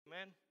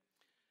Amen.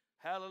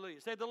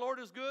 Hallelujah. Say, the Lord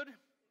is good,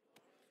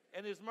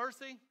 and His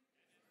mercy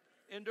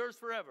endures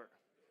forever.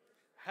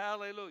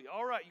 Hallelujah.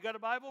 All right, you got a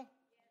Bible?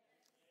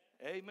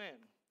 Amen.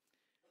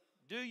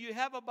 Do you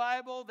have a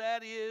Bible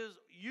that is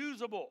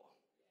usable?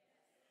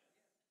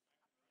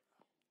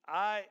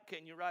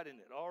 Can you write in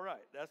it? All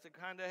right, that's the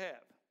kind I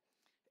have.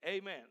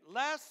 Amen.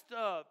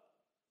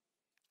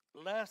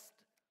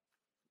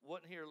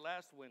 Wasn't here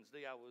last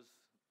Wednesday. Was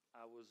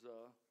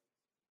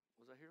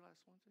I here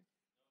last Wednesday?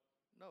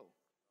 No,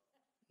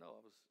 I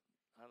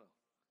don't know.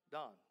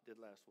 Don did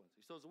last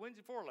Wednesday. So it's the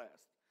Wednesday before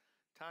last.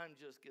 Time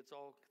just gets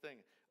all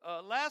thinking.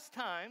 Last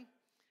time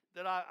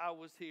that I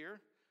was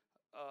here,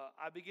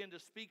 I began to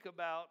speak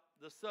about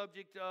the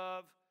subject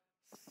of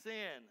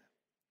sin.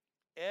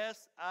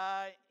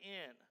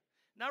 S-I-N.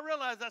 Now, I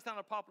realize that's not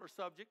a popular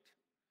subject.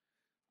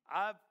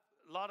 A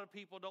lot of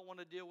people don't want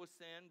to deal with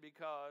sin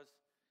because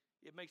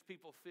it makes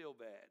people feel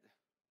bad.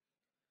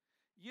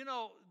 You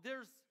know,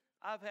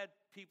 I've had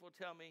people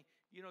tell me,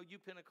 you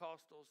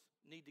Pentecostals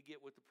need to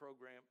get with the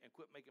program and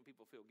quit making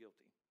people feel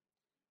guilty.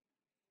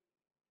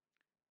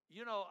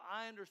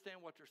 I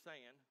understand what you're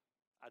saying.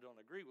 I don't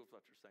agree with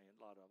what you're saying,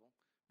 a lot of them,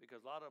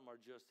 because a lot of them are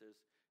just as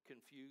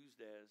confused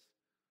as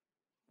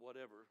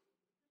whatever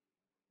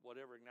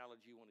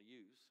analogy you want to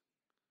use.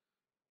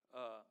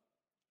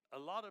 A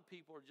lot of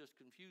people are just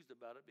confused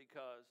about it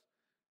because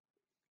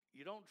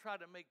you don't try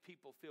to make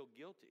people feel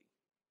guilty.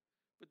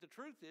 But the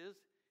truth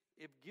is,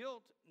 if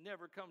guilt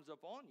never comes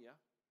up on you,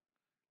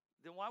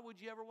 then why would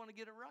you ever want to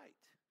get it right?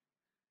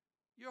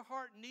 Your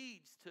heart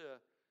needs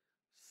to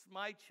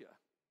smite you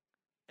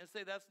and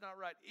say, that's not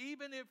right.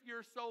 Even if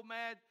you're so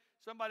mad,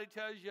 somebody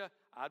tells you,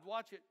 I'd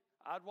watch it.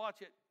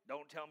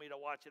 Don't tell me to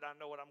watch it. I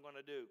know what I'm going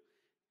to do.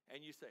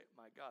 And you say,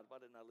 my God, why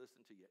didn't I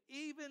listen to you?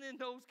 Even in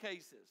those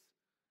cases,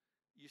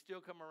 you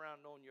still come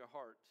around knowing your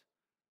heart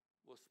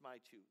will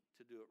smite you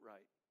to do it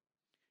right.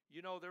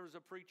 There was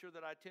a preacher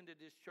that I attended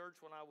his church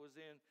when I was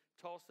in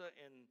Tulsa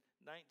in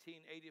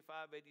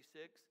 1985,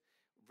 86.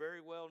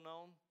 Very well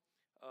known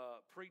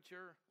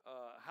preacher,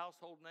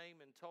 household name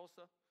in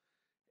Tulsa.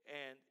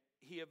 And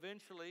he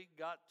eventually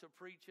got to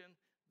preaching,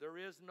 there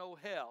is no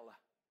hell,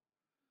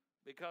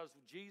 because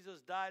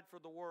Jesus died for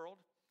the world.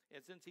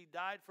 And since He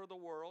died for the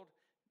world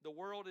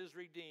is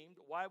redeemed.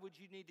 Why would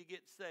you need to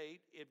get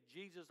saved if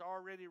Jesus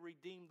already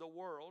redeemed the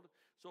world?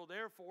 So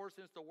therefore,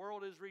 since the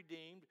world is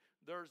redeemed,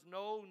 there's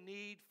no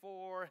need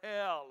for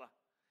hell.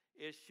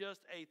 It's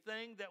just a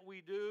thing that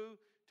we do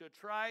to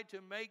try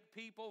to make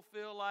people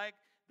feel like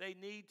they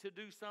need to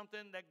do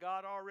something that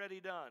God already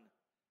done.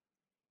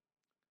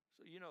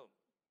 So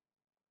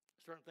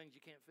certain things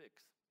you can't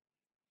fix.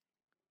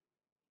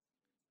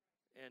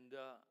 And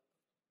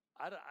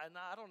I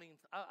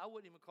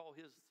wouldn't even call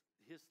his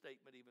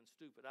statement even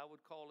stupid. I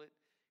would call it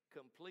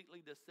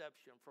completely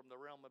deception from the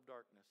realm of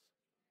darkness.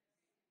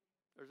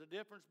 There's a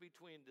difference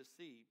between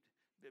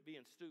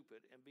being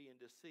stupid, and being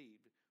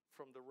deceived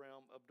from the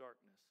realm of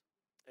darkness.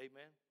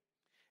 Amen.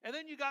 And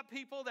then you got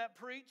people that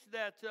preach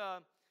that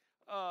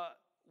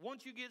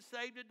once you get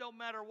saved, it don't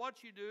matter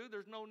what you do.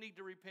 There's no need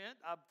to repent.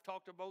 I've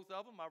talked to both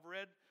of them. I've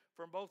read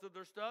from both of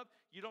their stuff.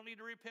 You don't need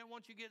to repent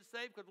once you get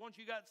saved, because once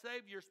you got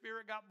saved, your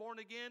spirit got born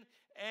again,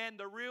 and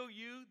the real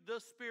you, the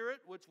spirit,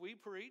 which we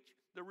preach,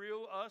 the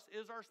real us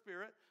is our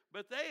spirit.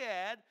 But they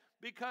add,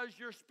 because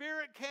your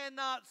spirit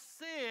cannot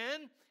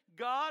sin,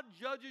 God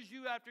judges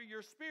you after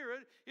your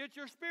spirit. It's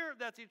your spirit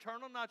that's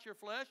eternal, not your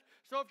flesh.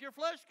 So if your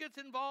flesh gets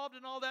involved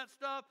in all that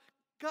stuff,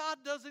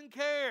 God doesn't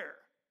care.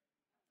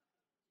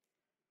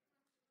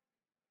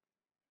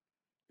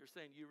 You're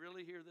saying, you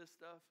really hear this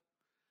stuff?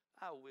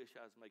 I wish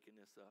I was making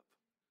this up.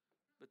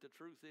 But the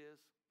truth is,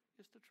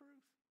 it's the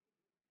truth.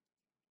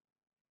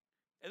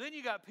 And then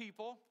you got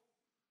people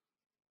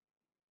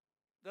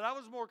that I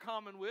was more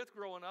common with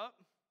growing up,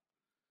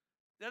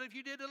 that if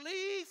you did the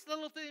least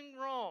little thing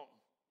wrong,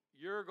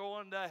 you're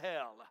going to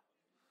hell.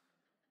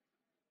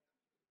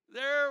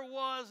 There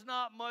was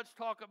not much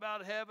talk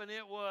about heaven.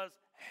 It was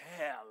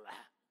hell.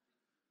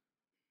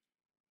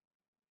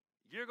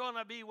 You're going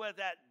to be with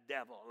that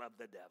devil of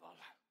the devil.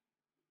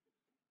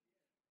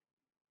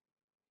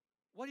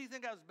 Why do you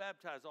think I was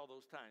baptized all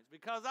those times?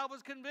 Because I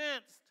was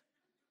convinced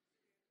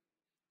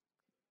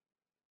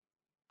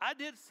I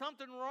did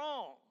something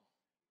wrong,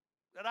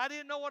 that I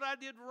didn't know what I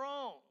did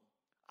wrong.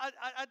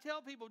 I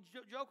tell people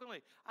jokingly,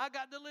 I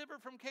got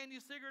delivered from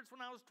candy cigarettes when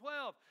I was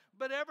 12.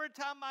 But every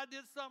time I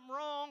did something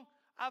wrong,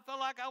 I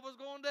felt like I was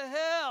going to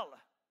hell.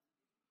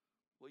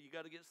 Well, you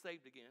got to get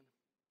saved again.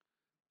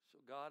 So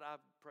God, I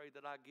pray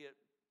that I get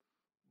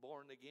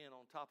born again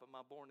on top of my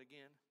born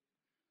again,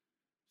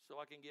 so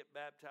I can get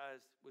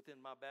baptized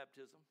within my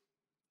baptism.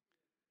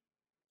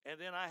 And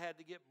then I had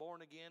to get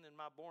born again in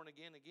my born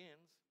again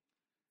agains.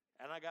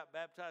 And I got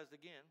baptized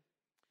again.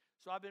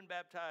 So I've been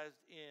baptized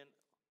in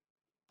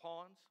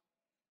ponds,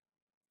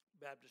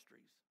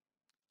 baptistries,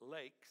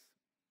 lakes,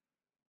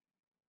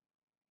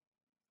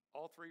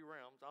 all three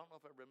realms. I don't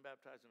know if I've been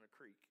baptized in a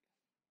creek,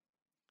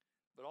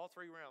 but all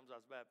three realms I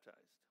was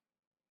baptized.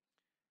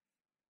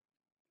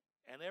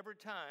 And every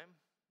time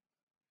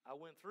I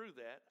went through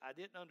that. I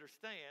didn't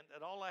understand,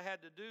 and all I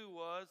had to do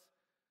was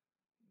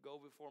go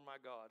before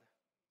my God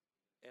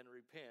and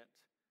repent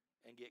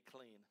and get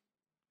clean.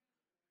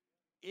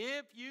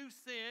 If you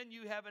sin,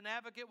 you have an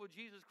advocate with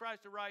Jesus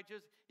Christ the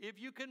righteous. If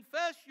you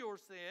confess your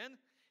sin,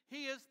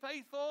 he is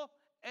faithful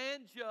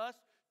and just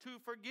to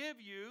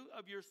forgive you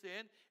of your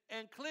sin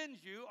and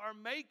cleanse you or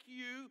make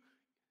you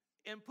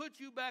and put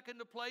you back in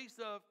the place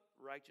of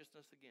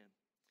righteousness again.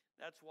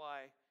 That's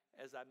why,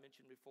 as I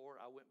mentioned before,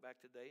 I went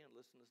back today and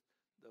listened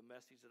to the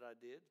message that I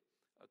did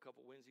a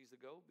couple Wednesdays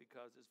ago,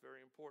 because it's very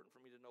important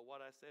for me to know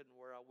what I said and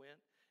where I went,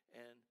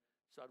 and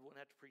so I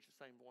wouldn't have to preach the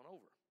same one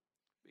over.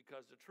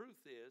 Because the truth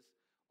is,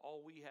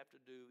 all we have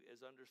to do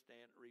is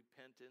understand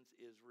repentance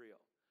is real.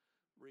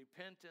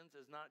 Repentance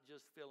is not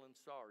just feeling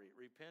sorry.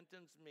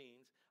 Repentance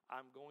means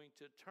I'm going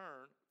to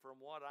turn from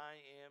what I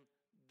am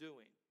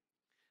doing.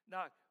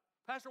 Now,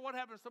 Pastor, what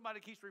happens if somebody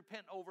keeps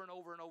repenting over and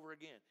over and over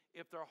again?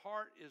 If their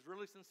heart is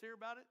really sincere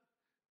about it,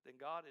 then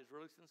God is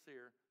really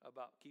sincere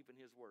about keeping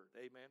his word.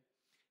 Amen.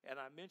 And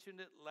I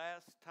mentioned it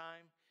last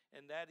time,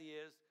 and that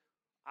is,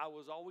 I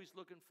was always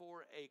looking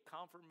for a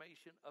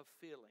confirmation of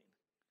feeling.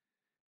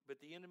 But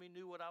the enemy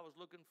knew what I was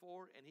looking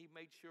for, and he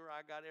made sure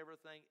I got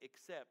everything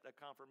except a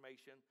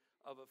confirmation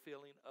of a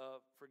feeling of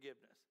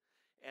forgiveness.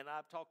 And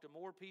I've talked to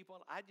more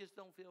people. I just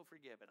don't feel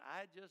forgiven.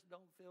 I just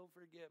don't feel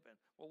forgiven.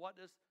 Well, what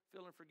does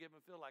feeling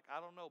forgiven feel like?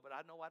 I don't know, but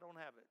I know I don't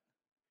have it.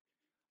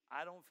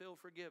 I don't feel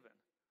forgiven.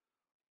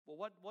 Well,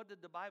 what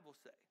did the Bible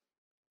say?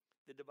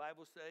 Did the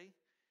Bible say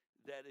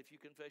that if you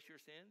confess your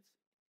sins,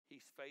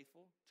 he's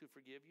faithful to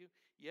forgive you?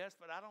 Yes,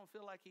 but I don't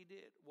feel like he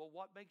did. Well,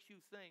 what makes you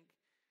think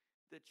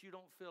that you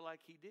don't feel like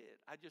he did?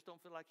 I just don't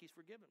feel like he's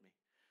forgiven me.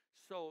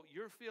 So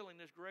your feeling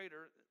is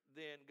greater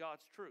than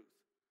God's truth.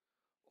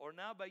 Or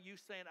now by you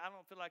saying, I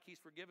don't feel like he's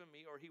forgiven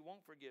me or he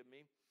won't forgive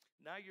me,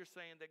 now you're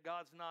saying that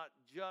God's not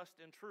just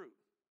and true.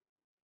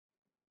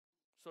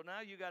 So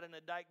now you got an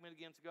indictment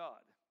against God.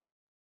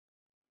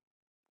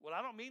 Well,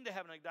 I don't mean to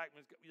have an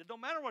indictment. It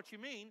don't matter what you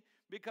mean,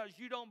 because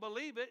you don't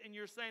believe it and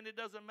you're saying it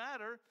doesn't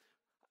matter.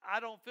 I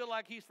don't feel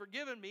like he's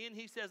forgiven me, and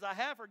he says, I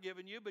have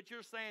forgiven you, but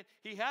you're saying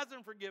he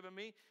hasn't forgiven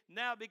me.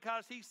 Now,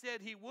 because he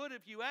said he would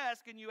if you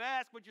ask, and you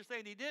ask, but you're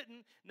saying he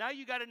didn't, now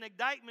you got an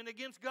indictment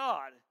against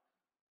God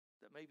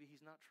that maybe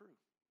he's not true.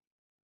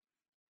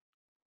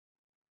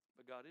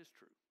 But God is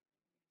true.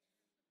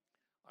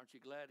 Aren't you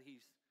glad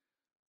he's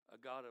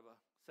a God of a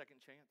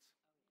second chance?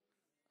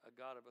 A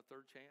God of a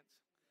third chance?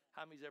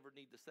 How many's ever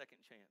need the second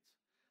chance?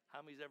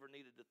 How many's ever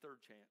needed the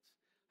third chance?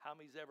 How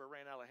many's ever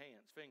ran out of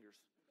hands, fingers?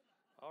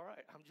 All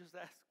right, I'm just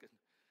asking.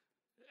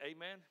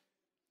 Amen.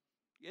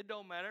 It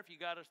don't matter if you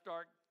got to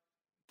start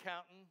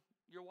counting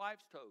your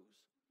wife's toes.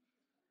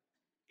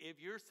 If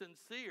you're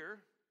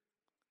sincere,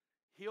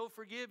 he'll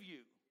forgive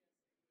you.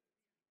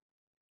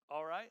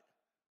 All right?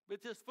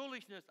 But this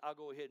foolishness, I'll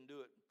go ahead and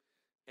do it,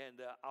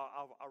 and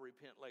I'll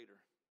repent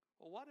later.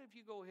 Well, what if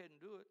you go ahead and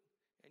do it,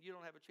 and you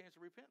don't have a chance to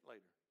repent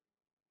later?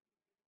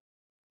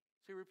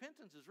 See,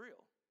 repentance is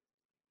real.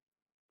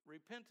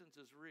 Repentance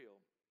is real.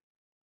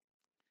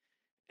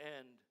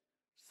 And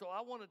so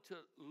I wanted to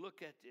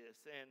look at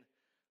this. And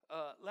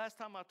last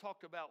time I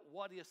talked about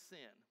what is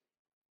sin.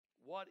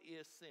 What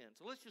is sin?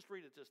 So let's just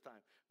read it this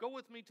time. Go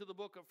with me to the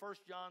book of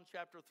 1 John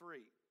chapter 3.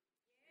 Yeah.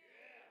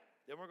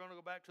 Then we're going to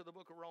go back to the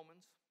book of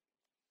Romans.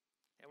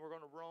 And we're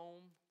going to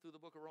roam through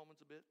the book of Romans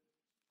a bit.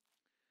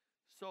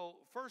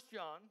 So 1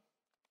 John,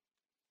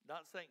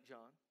 not St.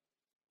 John.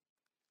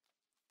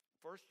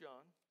 1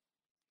 John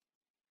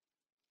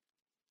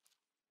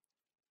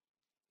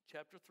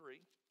chapter 3.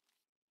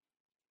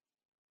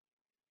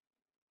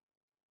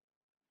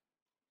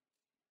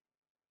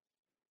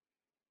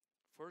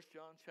 First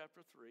John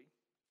chapter 3.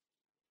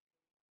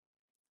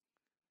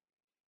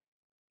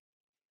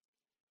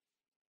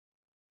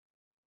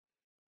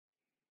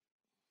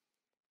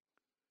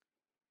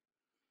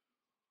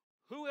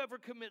 Whoever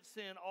commits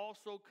sin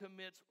also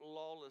commits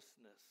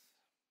lawlessness.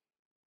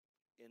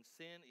 And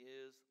sin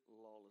is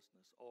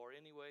lawlessness. Or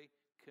anyway,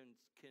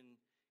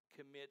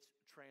 commits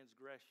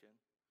transgression.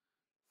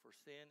 For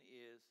sin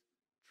is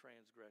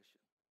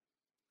transgression.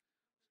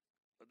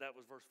 But that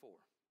was verse 4.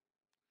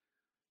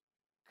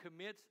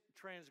 Commits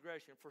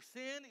transgression. For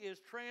sin is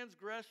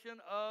transgression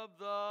of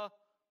the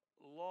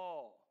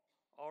law.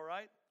 All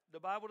right?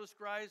 The Bible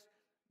describes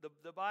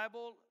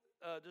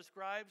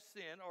describes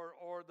sin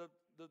or the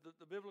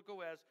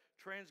biblical as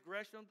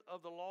transgression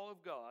of the law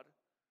of God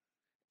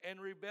and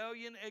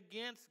rebellion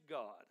against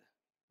God.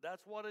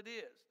 That's what it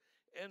is.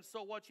 And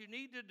so what you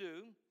need to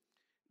do,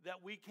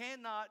 that we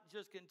cannot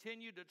just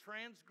continue to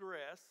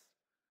transgress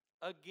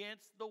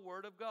against the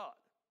Word of God.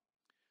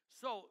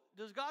 So,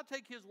 does God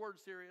take His Word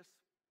serious?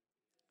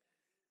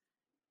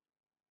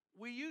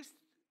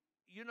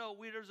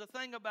 There's a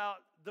thing about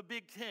the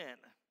Big Ten.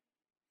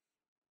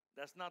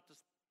 That's not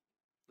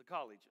the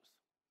colleges.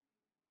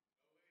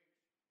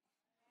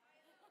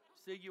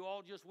 See, you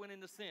all just went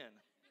into sin.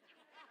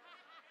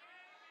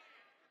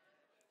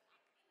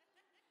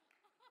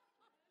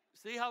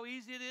 See how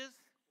easy it is?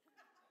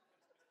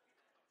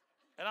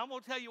 And I'm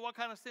going to tell you what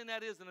kind of sin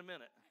that is in a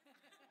minute.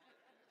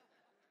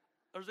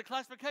 There's a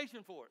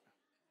classification for it.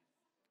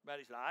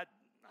 Maddie said,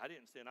 I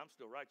didn't sin. I'm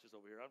still righteous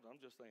over here. I'm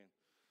just saying.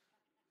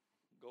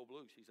 Go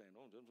blue, she's saying.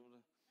 Oh,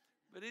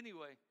 but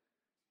anyway,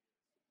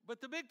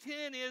 but the Big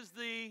Ten is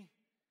the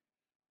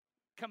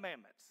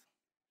commandments.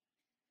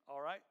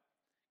 All right?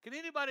 Can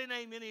anybody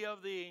name any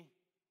of the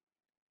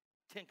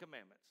 10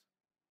 commandments?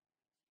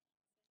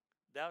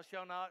 Thou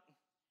shalt not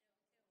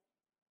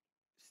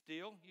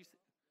steal,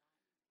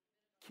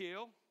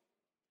 kill,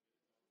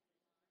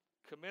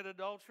 commit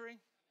adultery.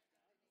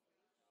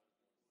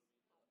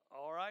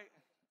 All right,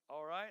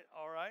 all right,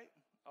 all right,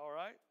 all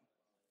right,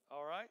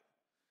 all right.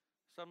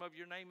 Some of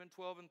you are naming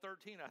 12 and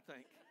 13, I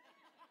think.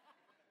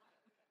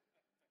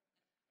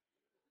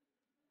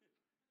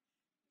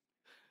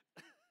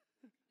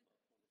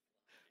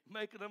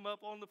 Making them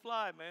up on the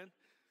fly, man.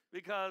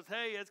 Because,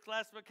 hey, it's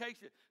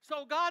classification.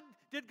 So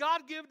did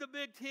God give the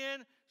Big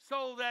Ten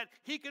so that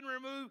he can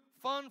remove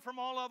fun from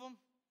all of them?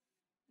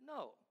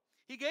 No.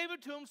 He gave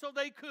it to them so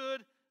they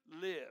could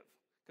live.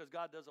 Because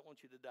God doesn't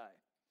want you to die.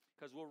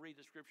 Because we'll read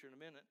the scripture in a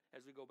minute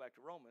as we go back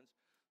to Romans.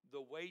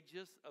 The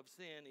wages of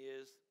sin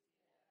is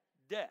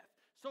death.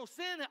 So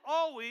sin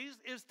always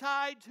is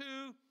tied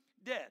to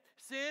death.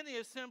 Sin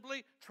is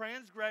simply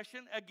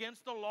transgression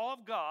against the law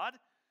of God.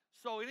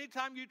 So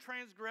anytime you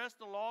transgress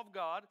the law of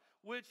God,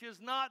 which is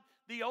not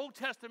the Old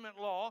Testament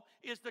law,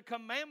 it's the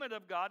commandment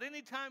of God.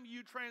 Anytime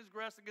you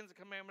transgress against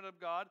the commandment of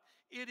God,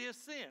 it is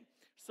sin.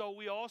 So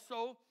we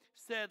also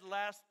said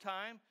last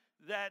time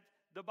that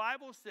the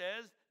Bible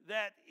says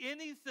that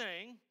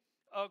anything,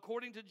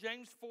 according to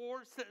James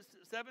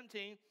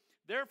 4:17,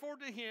 therefore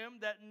to him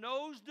that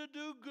knows to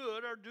do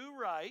good or do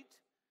right,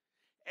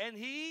 and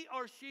he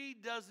or she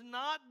does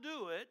not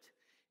do it,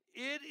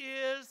 it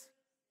is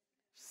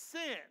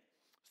sin.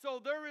 So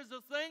there is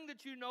a thing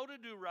that you know to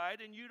do right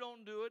and you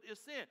don't do it is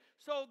sin.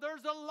 So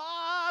there's a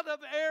lot of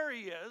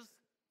areas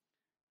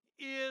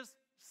is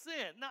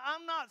sin. Now,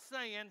 I'm not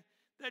saying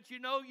that you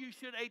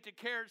should have ate the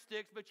carrot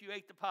sticks, but you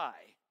ate the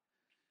pie.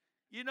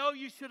 You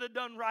should have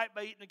done right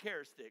by eating the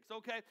carrot sticks,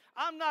 okay?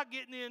 I'm not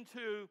getting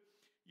into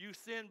you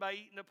sin by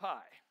eating the pie.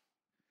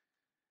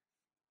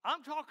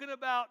 I'm talking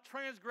about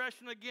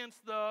transgression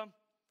against the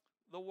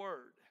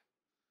word,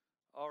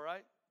 all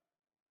right?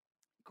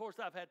 Of course,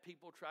 I've had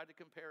people try to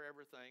compare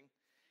everything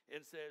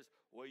and says,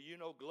 well,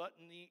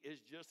 gluttony is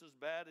just as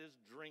bad as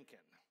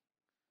drinking.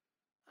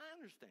 I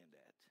understand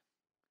that.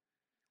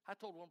 I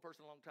told one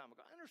person a long time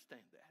ago, I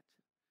understand that.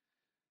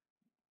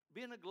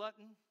 Being a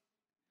glutton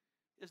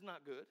is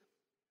not good.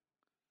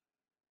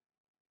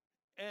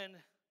 And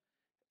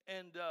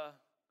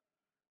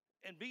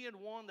being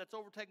one that's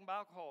overtaken by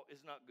alcohol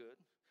is not good.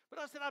 But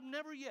I said, I've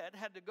never yet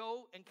had to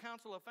go and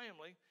counsel a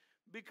family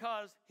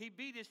because he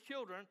beat his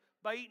children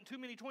by eating too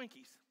many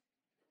Twinkies.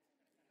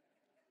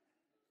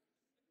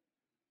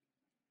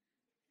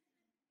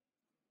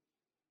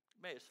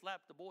 May have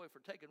slapped the boy for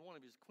taking one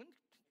of his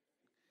Twinkies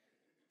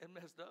and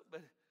messed up,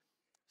 but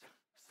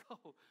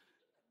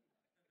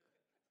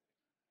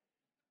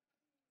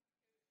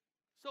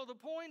so the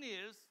point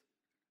is,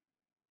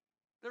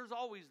 there's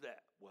always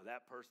that. Well,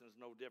 that person is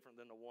no different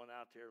than the one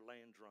out there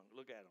laying drunk.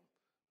 Look at him.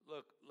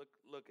 Look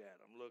at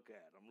him. Look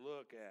at him.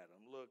 Look at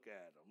him. Look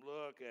at him.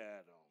 Look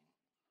at him.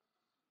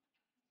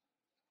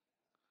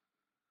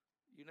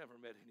 You never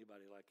met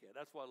anybody like that.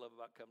 That's what I love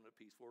about Coming to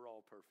Peace. We're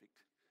all perfect.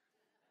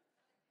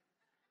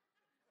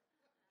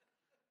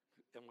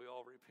 And we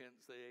all repent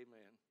and say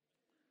amen.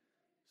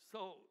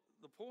 So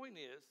the point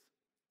is,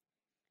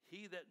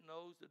 he that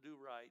knows to do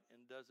right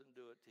and doesn't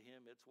do it, to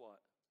him it's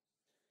what?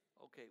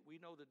 Okay, we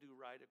know to do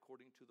right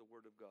according to the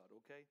word of God,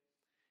 okay?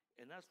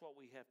 And that's what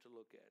we have to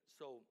look at.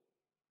 So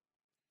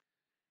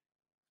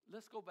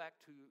let's go back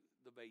to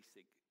the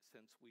basic,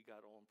 since we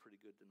got on pretty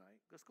good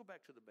tonight. Let's go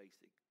back to the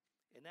basic.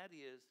 And that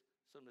is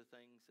some of the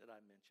things that I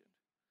mentioned.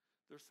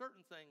 There's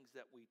certain things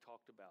that we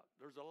talked about.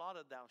 There's a lot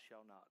of thou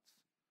shalt nots.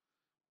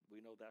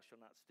 We know thou shalt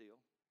not steal.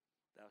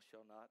 Thou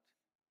shalt not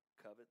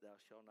covet. Thou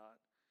shalt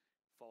not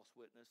false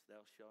witness.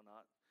 Thou shalt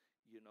not,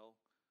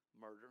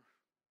 murder.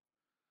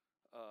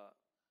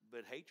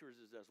 But hatred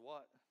is as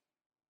what?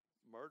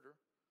 Murder.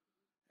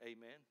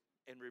 Amen.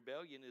 And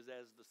rebellion is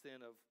as the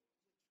sin of.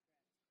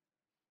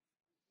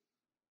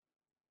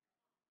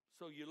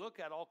 So you look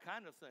at all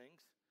kind of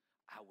things.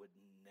 I would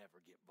never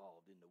get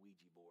involved in the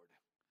Ouija board,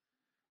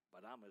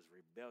 but I'm as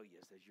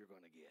rebellious as you're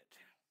going to get.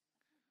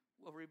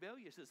 Well,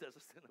 rebellious is as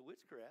a sin of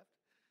witchcraft.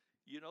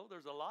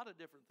 There's a lot of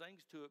different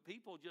things to it.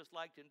 People just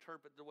like to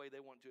interpret the way they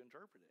want to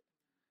interpret it.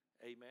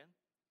 Amen.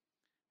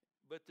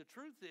 But the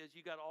truth is,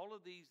 you got all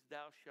of these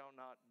thou shalt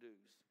not do's.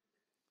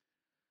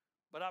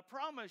 But I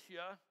promise you,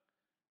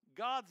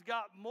 God's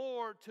got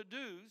more to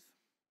do's.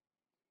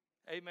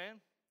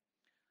 Amen.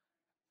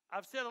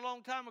 I've said a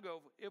long time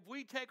ago, if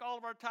we take all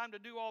of our time to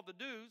do all the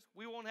do's,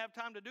 we won't have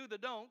time to do the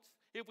don'ts.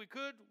 If we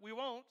could, we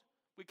won't.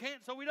 We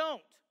can't, so we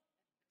don't.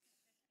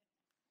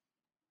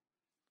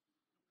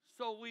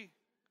 So we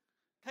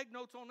take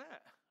notes on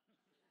that.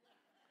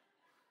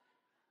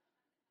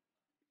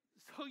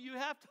 So you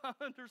have to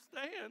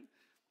understand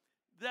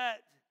that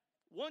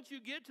once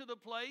you get to the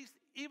place,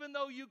 even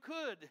though you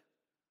could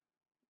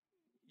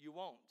you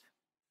won't,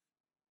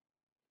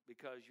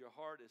 because your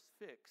heart is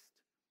fixed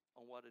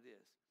on what it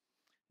is.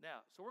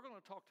 Now, so we're going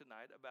to talk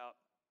tonight about,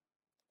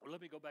 well, let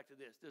me go back to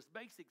this. This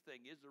basic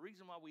thing is the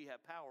reason why we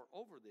have power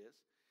over this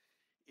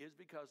is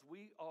because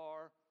we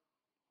are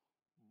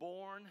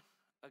born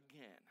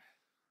again.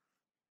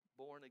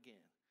 Born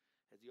again.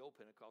 As the old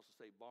Pentecostals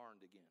say,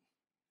 barned again.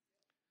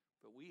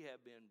 But we have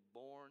been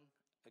born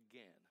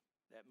again.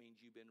 That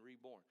means you've been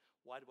reborn.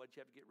 Why did you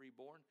have to get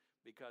reborn?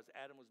 Because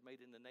Adam was made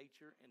in the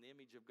nature and the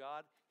image of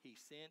God. He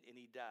sinned and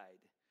he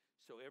died.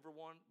 So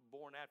everyone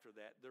born after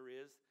that, there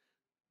is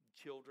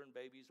children,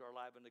 babies are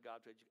alive unto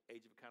God's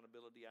age of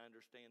accountability. I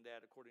understand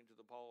that. According to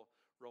the Paul,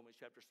 Romans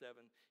chapter 7,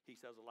 he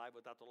says, alive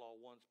without the law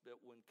once, but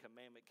when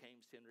commandment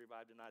came, sin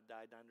revived and I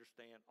died. I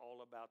understand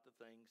all about the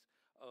things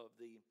of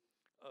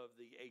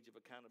the age of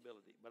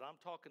accountability. But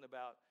I'm talking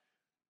about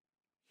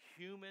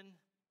human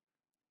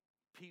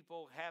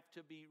people have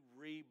to be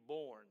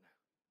reborn.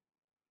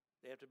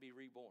 They have to be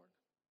reborn.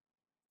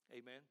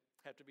 Amen?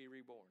 Have to be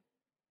reborn.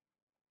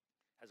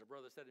 As a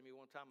brother said to me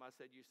one time, I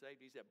said, you saved?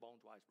 He said, born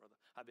twice, brother.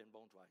 I've been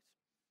born twice.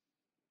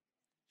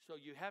 So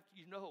you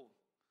know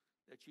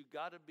that you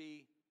got to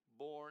be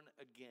born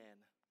again.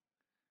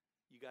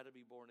 You got to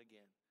be born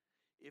again.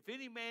 If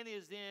any man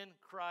is in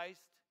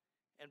Christ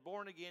and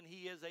born again,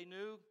 he is a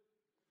new.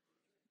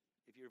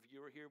 If you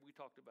were here, we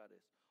talked about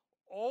this.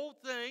 Old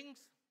things,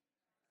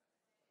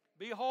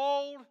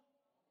 behold.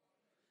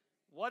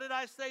 What did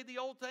I say the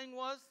old thing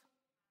was?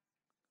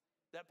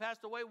 That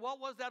passed away. What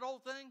was that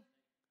old thing?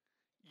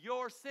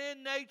 Your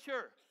sin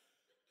nature.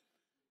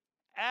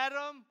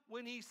 Adam,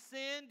 when he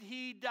sinned,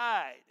 he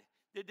died.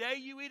 The day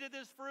you eat of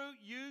this fruit,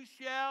 you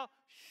shall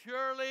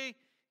surely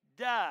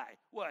die.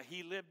 Well,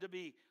 he lived to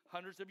be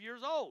hundreds of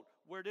years old.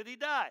 Where did he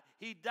die?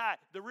 He died.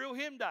 The real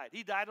him died.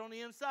 He died on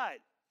the inside.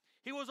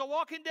 He was a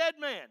walking dead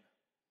man.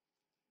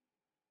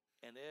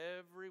 And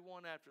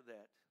everyone after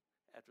that,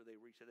 after they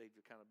reach that age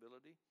of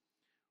accountability,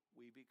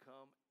 we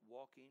become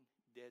walking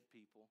dead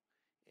people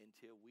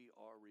until we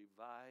are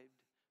revived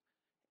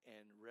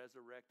and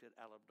resurrected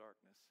out of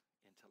darkness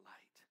into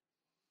light.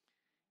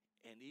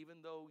 And even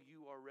though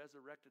you are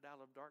resurrected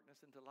out of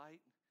darkness into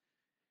light,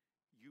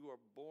 you are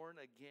born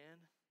again.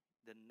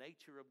 The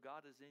nature of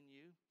God is in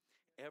you.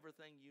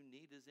 Everything you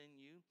need is in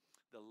you.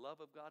 The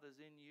love of God is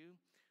in you.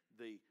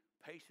 The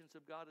patience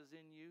of God is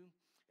in you.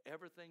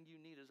 Everything you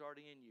need is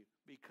already in you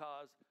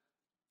because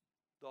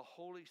the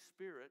Holy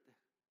Spirit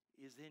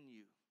is in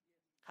you.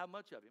 How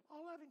much of him?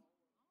 All of him.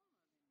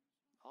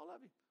 All of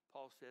him.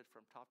 Paul said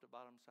from top to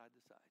bottom, side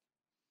to side.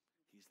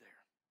 He's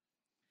there.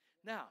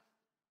 Now,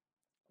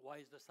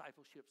 why is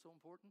discipleship so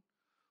important?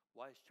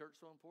 Why is church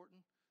so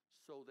important?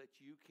 So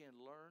that you can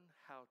learn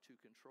how to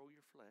control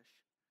your flesh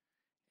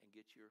and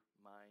get your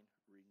mind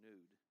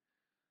renewed.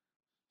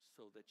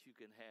 So that you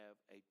can have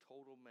a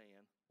total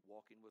man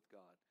walking with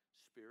God.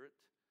 Spirit,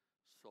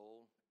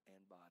 soul,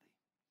 and body.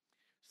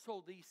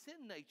 So the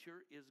sin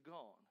nature is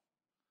gone.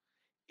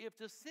 If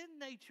the sin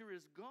nature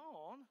is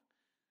gone,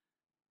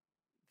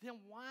 then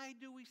why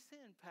do we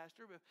sin,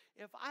 Pastor?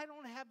 If I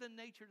don't have the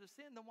nature to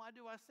sin, then why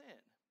do I sin?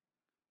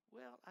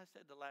 Well, I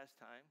said the last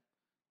time,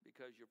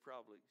 because you're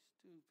probably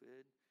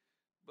stupid,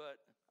 but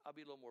I'll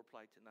be a little more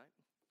polite tonight.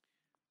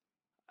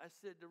 I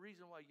said the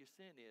reason why you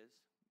sin is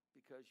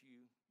because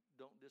you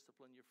don't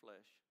discipline your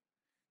flesh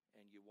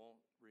and you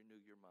won't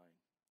renew your mind.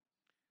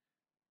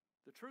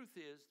 The truth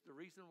is, the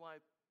reason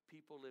why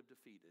people live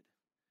defeated,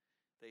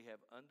 they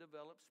have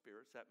undeveloped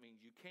spirits. That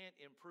means you can't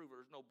improve.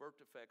 There's no birth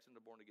defects in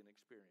the born-again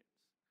experience.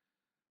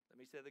 Let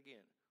me say that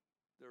again.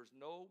 There's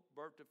no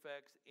birth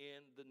defects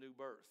in the new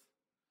birth.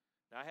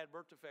 Now, I had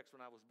birth defects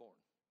when I was born.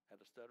 I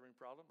had a stuttering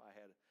problem. I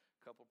had a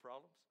couple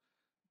problems.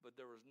 But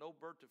there was no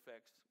birth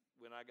defects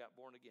when I got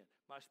born again.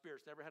 My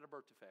spirit's never had a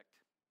birth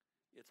defect.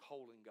 It's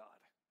whole in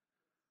God.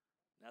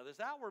 Now, this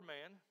outward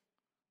man,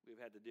 we've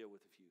had to deal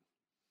with a few.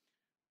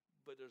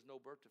 But there's no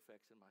birth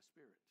defects in my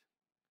spirit.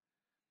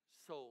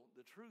 So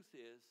the truth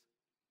is,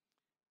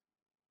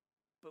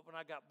 but when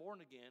I got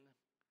born again,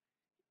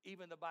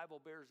 even the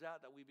Bible bears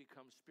out that we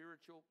become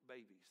spiritual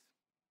babies.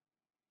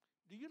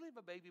 Do you leave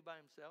a baby by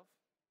himself?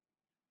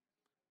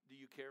 Do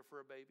you care for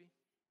a baby?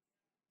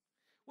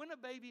 When a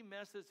baby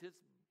messes his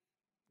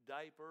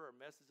diaper or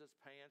messes his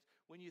pants,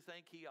 when you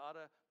think he ought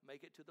to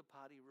make it to the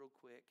potty real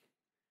quick,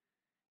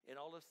 and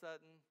all of a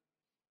sudden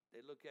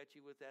they look at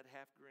you with that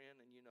half grin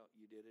and you know,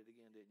 you did it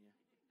again, didn't you?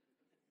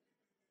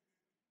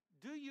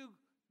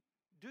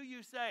 Do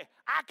you say,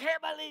 I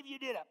can't believe you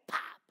did it,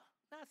 pop?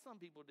 Now,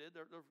 some people did.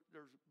 They're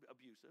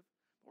abusive.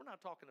 We're not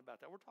talking about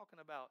that. We're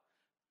talking about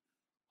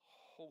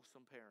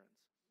wholesome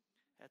parents.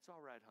 That's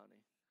all right,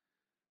 honey.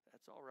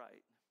 That's all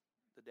right.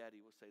 The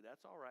daddy will say,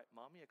 that's all right.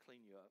 Mommy will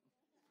clean you up.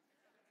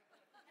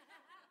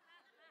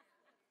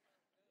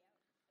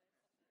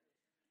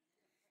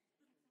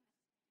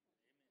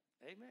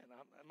 Amen.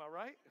 Am I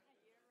right? You're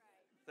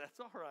right.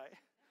 That's all right.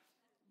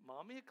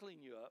 Mommy will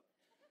clean you up.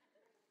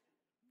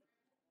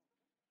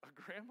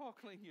 Grandma will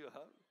clean you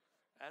up.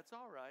 That's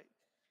all right.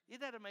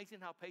 Isn't that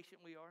amazing how patient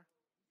we are?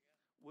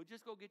 We'll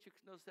just go get you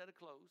a set of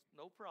clothes.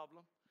 No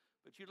problem.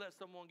 But you let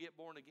someone get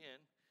born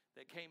again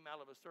that came out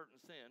of a certain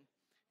sin,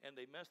 and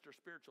they messed their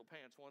spiritual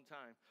pants one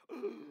time.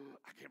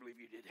 I can't believe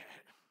you did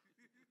that.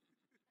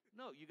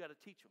 No, you got to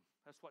teach them.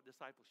 That's what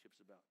discipleship's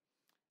about.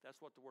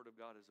 That's what the Word of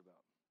God is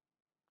about.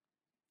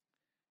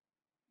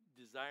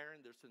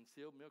 Desiring the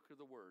sincere milk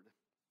of the Word,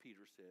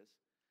 Peter says.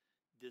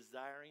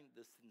 Desiring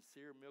the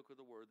sincere milk of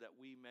the Word that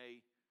we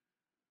may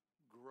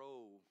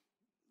grow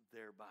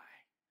thereby.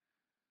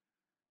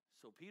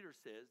 So Peter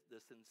says the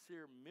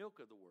sincere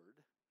milk of the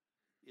Word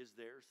is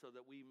there so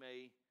that we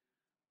may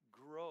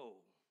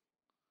grow.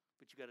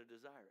 But you got to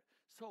desire it.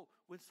 So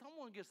when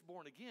someone gets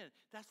born again,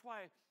 that's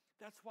why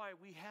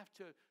we have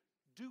to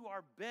do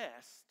our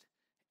best.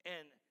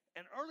 And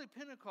early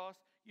Pentecost,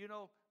 you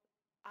know,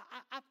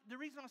 the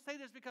reason I say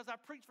this is because I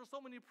preached for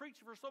so many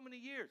preachers for so many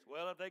years.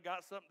 Well, if they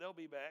got something, they'll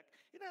be back.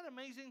 Isn't that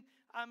amazing?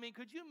 I mean,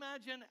 could you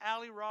imagine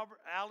Allie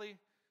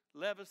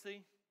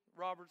Levacy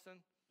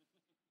Robertson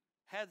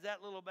had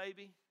that little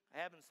baby? I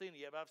haven't seen it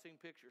yet, but I've seen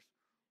pictures.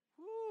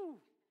 Woo!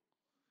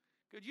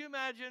 Could you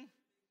imagine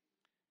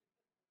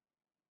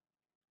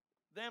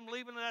them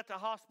leaving it at the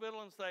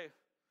hospital and say,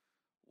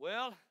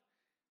 well,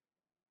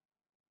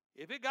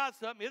 if it got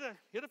something,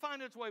 it'll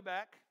find its way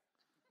back.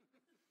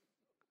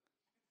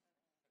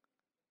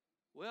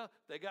 Well,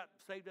 they got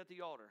saved at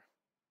the altar.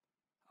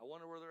 I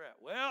wonder where they're at.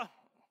 Well,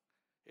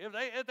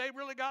 if they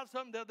really got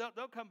something,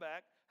 they'll come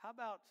back. How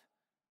about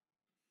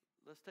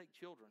let's take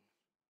children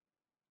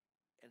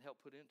and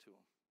help put into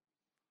them?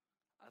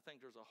 I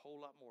think there's a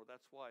whole lot more.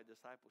 That's why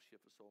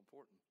discipleship is so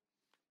important.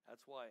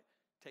 That's why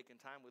taking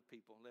time with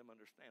people and let them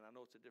understand. I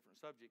know it's a different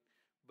subject,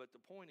 but the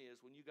point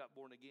is when you got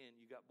born again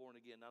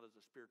not as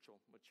a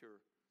spiritual,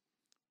 mature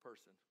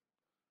person.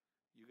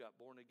 You got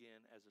born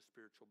again as a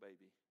spiritual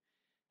baby,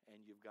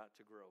 and you've got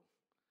to grow.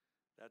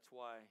 That's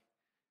why,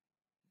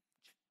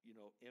 you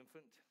know,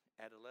 infant,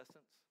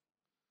 adolescence,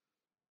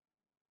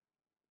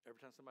 every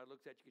time somebody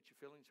looks at you, get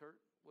your feelings hurt.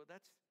 Well,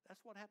 that's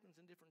what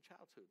happens in different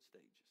childhood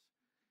stages.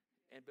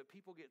 But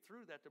people get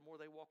through that the more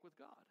they walk with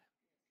God.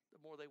 The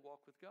more they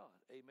walk with God.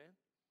 Amen?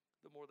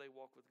 The more they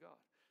walk with God.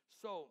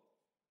 So,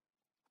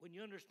 when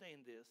you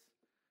understand this,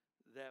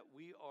 that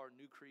we are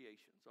new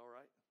creations, all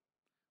right?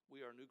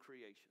 We are new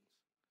creations.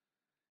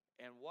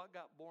 And what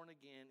got born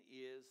again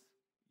is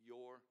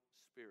your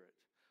spirit.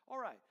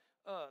 All right.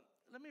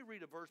 Let me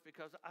read a verse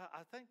because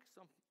I think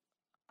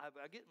I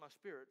get in my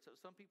spirit, so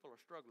some people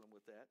are struggling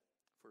with that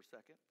for a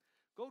second.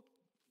 Go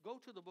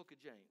to the book of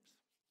James.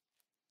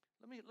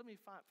 Let me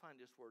find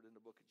this word in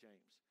the book of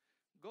James.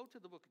 Go to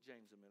the book of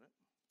James a minute.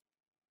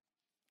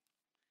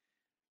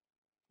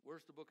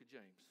 Where's the book of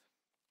James?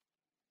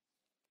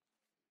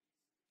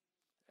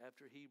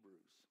 After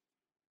Hebrews.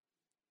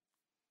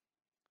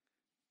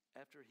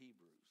 After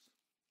Hebrews.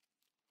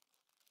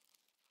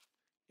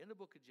 In the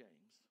book of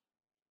James.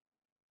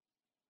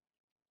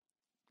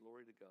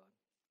 Glory to God.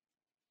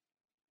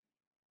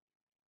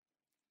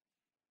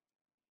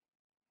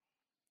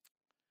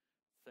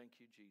 Thank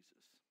you, Jesus.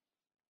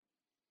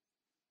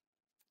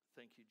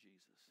 Thank you,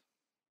 Jesus.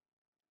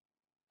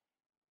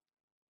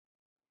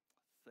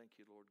 Thank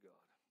you, Lord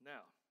God.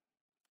 Now,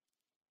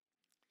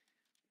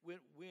 when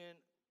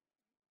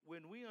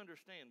we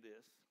understand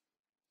this,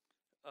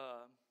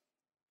 let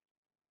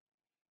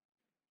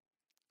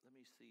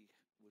me see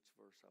which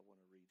verse I want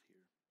to read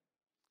here.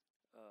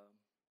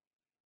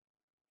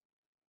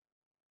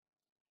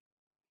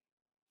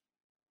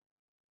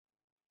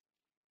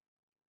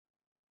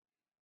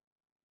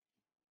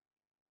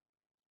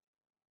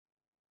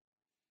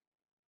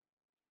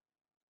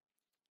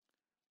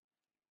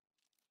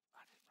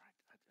 I didn't write.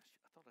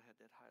 I thought I had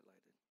that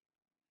highlighted.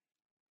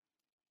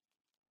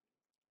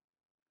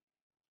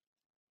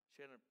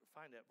 Shannon,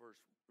 find that verse.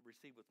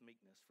 Receive with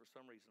meekness. For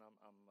some reason, I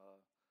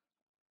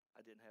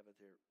didn't have it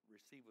there.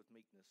 Receive with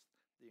meekness,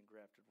 the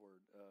engrafted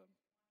word.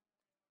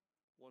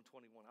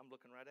 121. I'm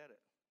looking right at it.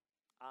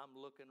 I'm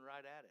looking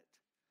right at it.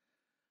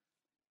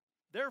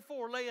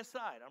 Therefore, lay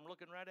aside. I'm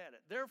looking right at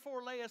it. Therefore,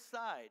 lay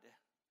aside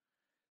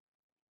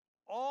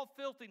all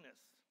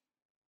filthiness.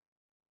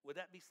 Would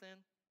that be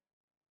sin?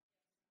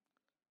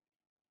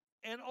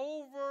 And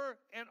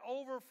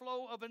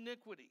overflow of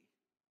iniquity.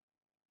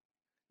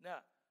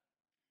 Now,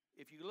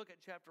 if you look at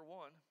chapter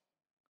 1,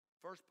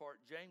 first part,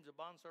 James, a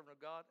bondservant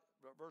of God,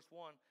 verse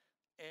 1,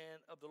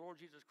 and of the Lord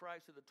Jesus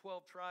Christ to the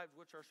 12 tribes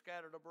which are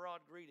scattered abroad,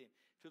 greeting.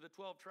 To the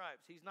 12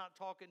 tribes. He's not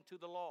talking to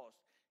the lost.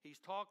 He's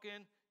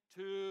talking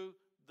to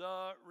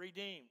the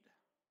redeemed.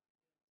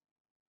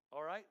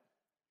 All right?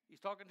 He's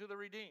talking to the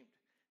redeemed.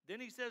 Then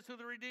he says to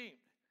the redeemed,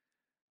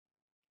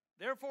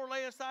 therefore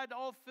lay aside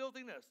all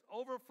filthiness,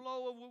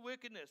 overflow of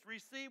wickedness,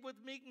 receive with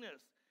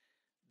meekness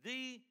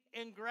the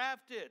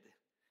engrafted,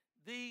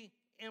 the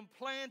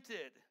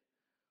implanted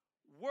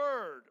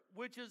word,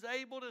 which is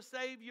able to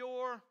save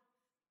your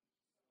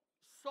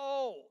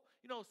soul.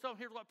 You know,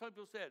 here's what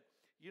people said.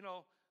 You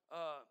know,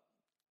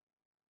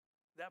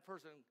 that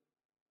person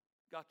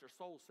got their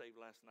soul saved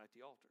last night at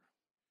the altar.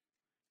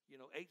 You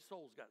know, 8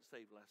 souls got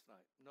saved last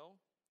night. No,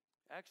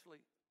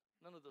 actually,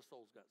 none of the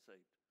souls got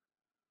saved.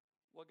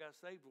 What got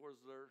saved was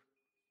their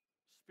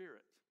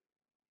spirit.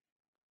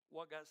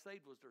 What got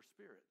saved was their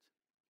spirit.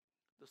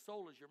 The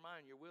soul is your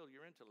mind, your will,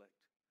 your intellect.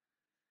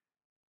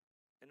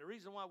 And the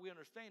reason why we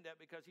understand that,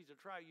 because he's a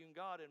triune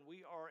God and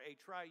we are a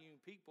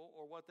triune people,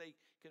 or what they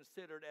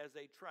considered as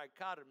a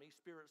trichotomy,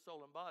 spirit,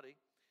 soul, and body.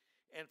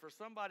 And for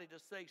somebody to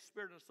say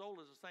spirit and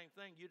soul is the same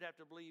thing, you'd have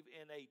to believe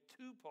in a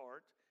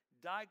two-part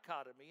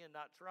dichotomy and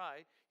not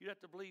tri. You'd have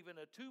to believe in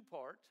a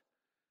two-part,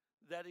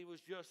 that he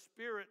was just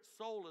spirit,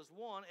 soul is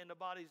one, and the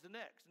body's the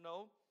next.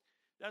 No.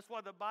 That's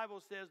why the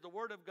Bible says the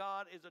word of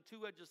God is a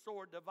two-edged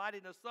sword,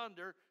 dividing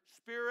asunder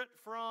spirit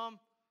from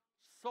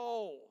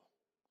soul.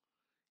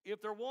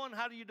 If they're one,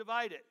 how do you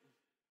divide it?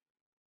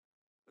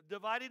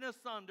 Dividing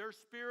asunder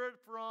spirit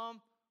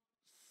from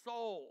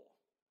soul.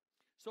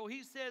 So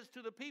he says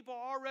to the people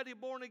already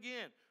born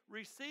again,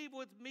 receive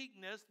with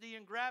meekness the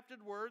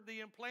engrafted word,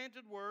 the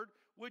implanted word,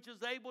 which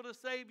is able to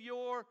save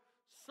your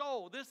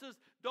soul. This is,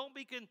 don't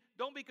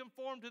be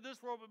conformed to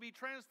this world, but be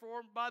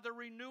transformed by the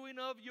renewing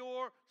of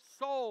your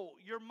soul,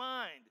 your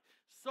mind.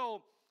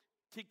 So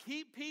to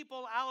keep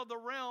people out of the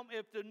realm,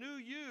 if the new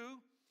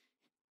you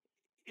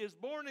is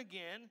born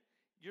again,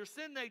 your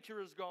sin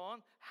nature is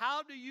gone,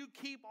 how do you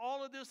keep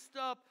all of this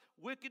stuff,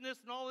 wickedness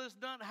and all this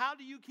done? How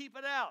do you keep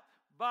it out?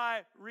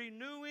 By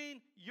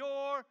renewing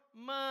your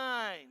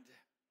mind.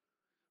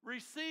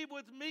 Receive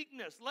with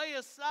meekness, lay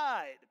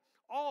aside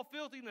all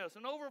filthiness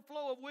and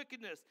overflow of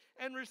wickedness,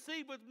 and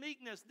receive with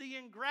meekness the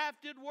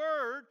engrafted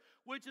word,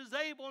 which is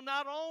able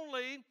not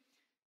only,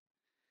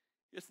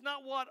 it's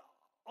not what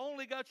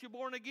only got you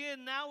born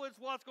again, now it's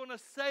what's going to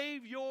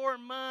save your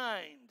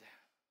mind.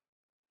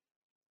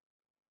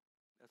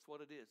 That's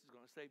what it is. It's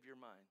going to save your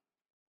mind.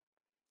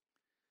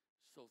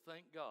 So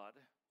thank God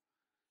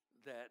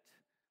that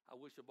I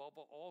wish above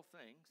all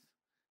things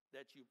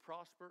that you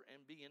prosper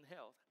and be in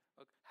health.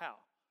 How?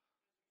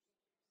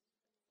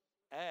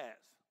 As,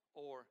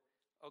 or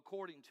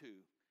according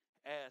to,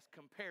 as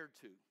compared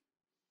to.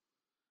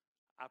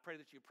 I pray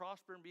that you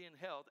prosper and be in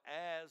health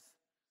as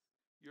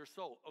your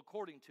soul,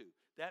 according to.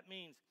 That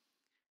means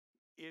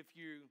if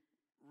you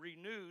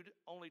renewed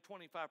only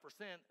 25%,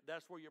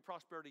 that's where your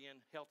prosperity and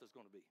health is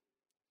going to be.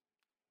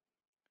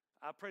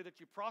 I pray that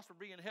you prosper,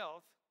 be in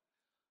health,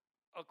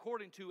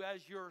 according to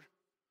as your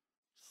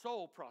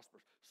soul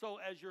prospers. So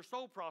as your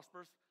soul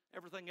prospers,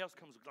 everything else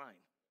comes in line.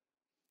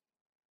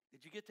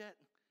 Did you get that?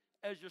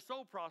 As your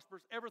soul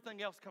prospers,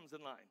 everything else comes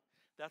in line.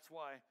 That's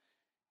why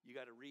you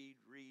got to read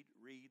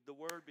the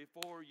word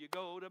before you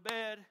go to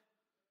bed.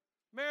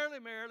 Merrily,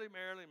 merrily,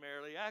 merrily,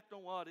 merrily, act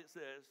on what it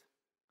says.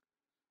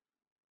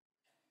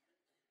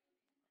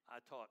 I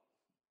taught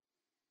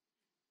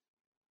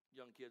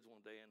young kids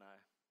one day, and I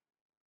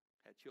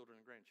had children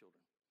and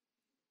grandchildren.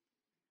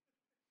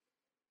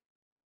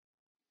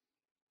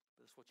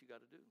 But that's what you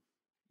got to do.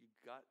 You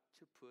got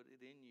to put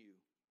it in you.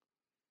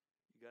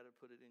 You got to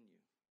put it in you.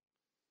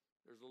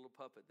 There's a little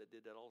puppet that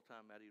did that all the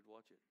time. Maddie would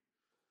watch it.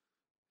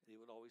 He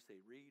would always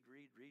say, read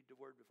the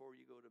word before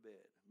you go to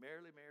bed.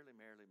 Merrily, merrily,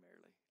 merrily,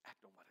 merrily.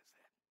 Act on what it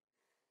said.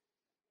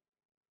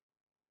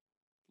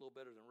 A little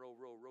better than row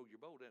your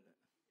boat, isn't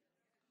it?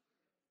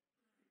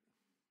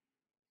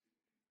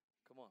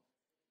 Come on.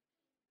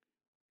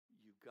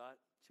 You've got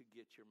to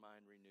get your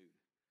mind renewed.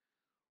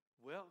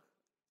 Well,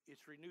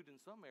 it's renewed in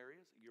some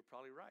areas. You're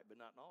probably right, but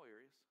not in all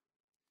areas.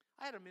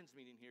 I had a men's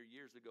meeting here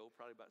years ago,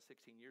 probably about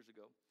 16 years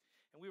ago,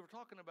 and we were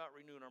talking about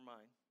renewing our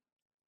mind.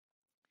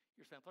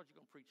 You're saying, I thought you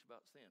were going to preach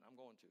about sin. I'm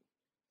going to.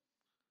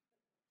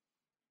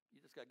 You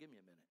just got to give me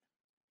a minute.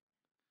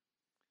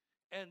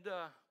 And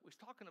we was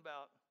talking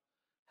about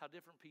how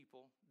different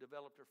people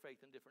develop their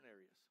faith in different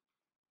areas.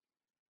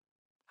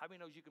 How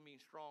many knows you can be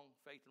in strong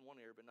faith in one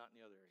area but not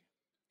in the other area?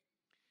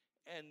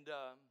 And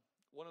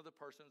one of the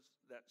persons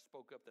that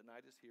spoke up that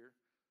night is here,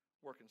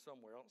 working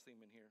somewhere. I don't see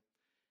him in here.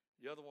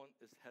 The other one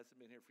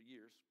hasn't been here for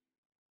years.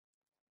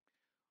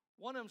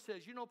 One of them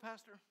says, you know,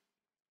 Pastor,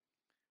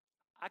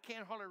 I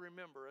can't hardly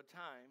remember a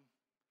time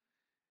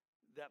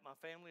that my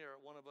family or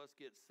one of us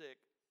gets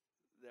sick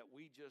that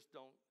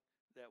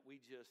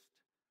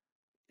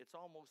it's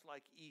almost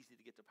like easy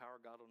to get the power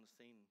of God on the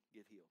scene and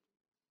get healed.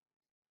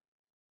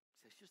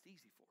 He says, it's just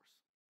easy for us.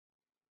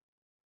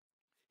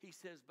 He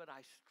says, but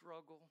I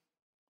struggle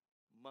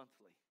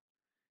monthly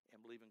and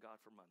believe in God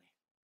for money.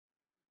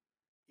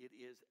 It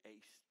is a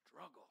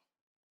struggle.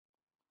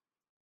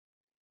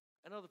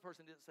 Another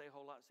person didn't say a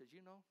whole lot. Says,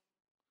 you know,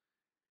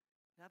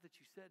 now that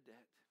you said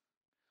that,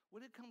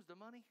 when it comes to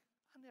money,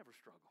 I never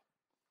struggle.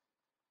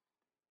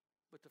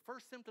 But the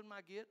first symptom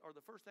I get, or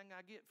the first thing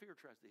I get, fear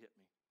tries to hit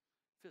me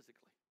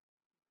physically.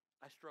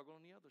 I struggle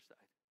on the other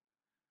side.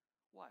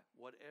 Why?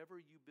 Whatever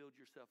you build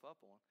yourself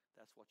up on,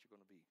 that's what you're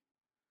going to be.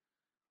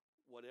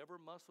 Whatever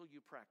muscle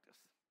you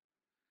practice,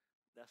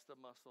 that's the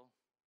muscle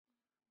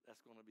that's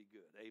going to be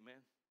good.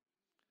 Amen?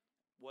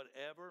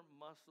 Whatever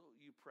muscle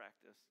you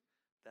practice,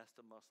 that's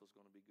the muscle that's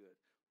going to be good.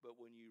 But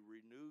when you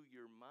renew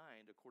your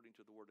mind according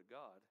to the Word of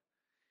God,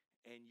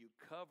 and you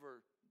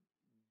cover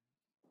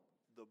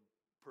the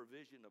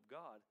provision of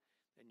God,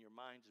 then your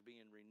mind's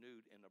being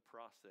renewed in a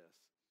process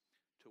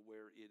to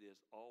where it is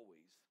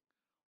always,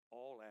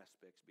 all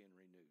aspects being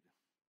renewed.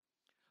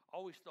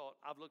 always thought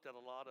I've looked at a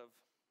lot of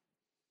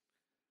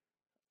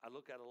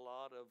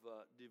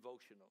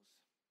devotionals.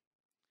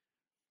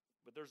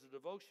 But there's a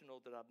devotional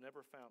that I've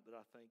never found that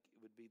I think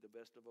would be the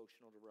best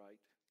devotional to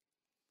write.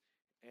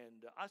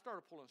 And I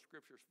started pulling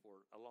scriptures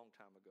for it a long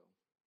time ago.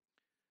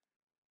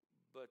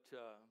 But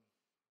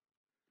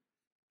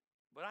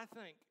I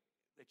think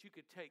that you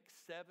could take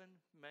 7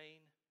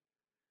 main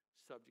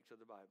subjects of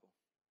the Bible: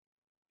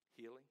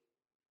 healing,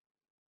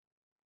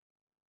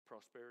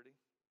 prosperity,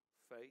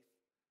 faith,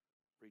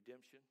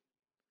 redemption,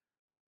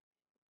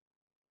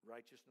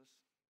 righteousness,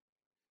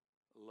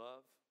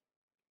 love,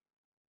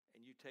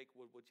 and you take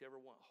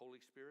whichever one, Holy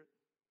Spirit,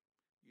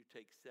 you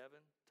take 7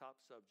 top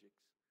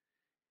subjects,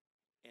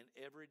 and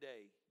every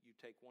day you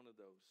take one of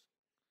those,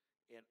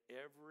 and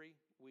every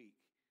week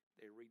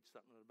they read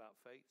something about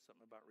faith,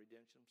 something about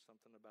redemption,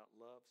 something about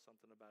love,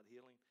 something about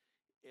healing.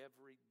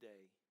 Every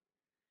day,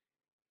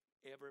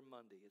 every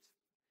Monday,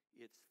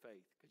 it's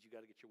faith, because you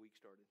got to get your week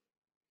started.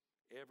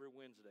 Every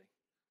Wednesday,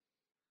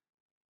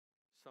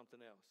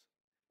 something else.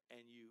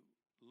 And you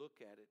look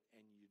at it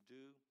and you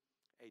do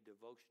a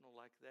devotional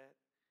like that,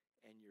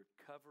 and you're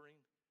covering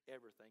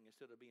everything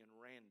instead of being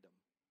random.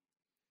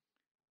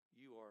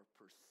 You're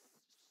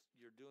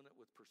doing it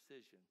with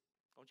precision.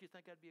 Don't you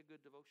think that'd be a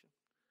good devotion?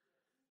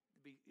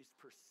 It's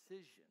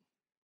precision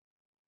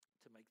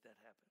to make that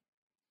happen,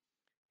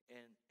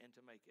 and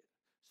to make it.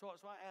 So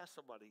I asked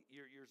somebody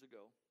years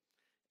ago,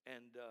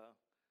 and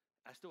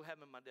I still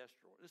have them in my desk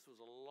drawer. This was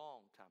a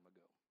long time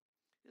ago.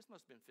 This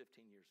must have been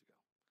 15 years ago.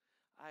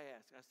 I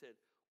said,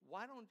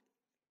 why don't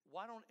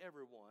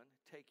everyone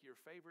take your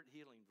favorite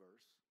healing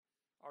verse?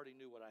 I already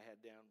knew what I had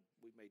down.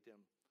 We made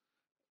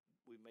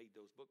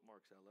those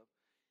bookmarks I love.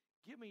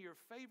 Give me your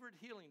favorite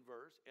healing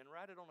verse and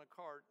write it on a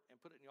card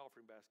and put it in the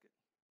offering basket.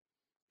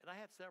 And I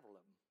had several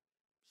of them.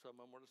 Some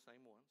of them were the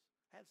same ones.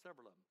 I had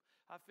several of them.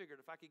 I figured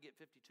if I could get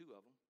 52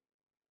 of them,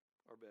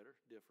 or better,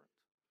 different,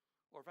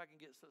 or if I can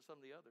get some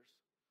of the others,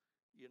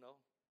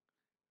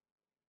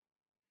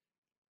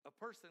 a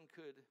person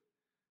could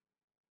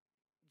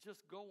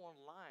just go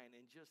online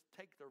and just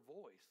take their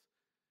voice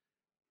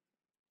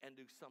and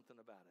do something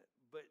about it.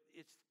 But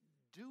it's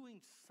doing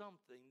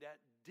something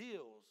that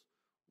deals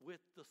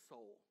with the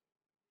soul.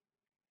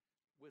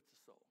 With the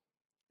soul.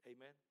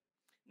 Amen?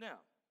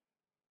 Now,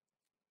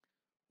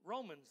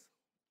 Romans,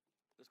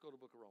 let's go to the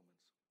book of Romans.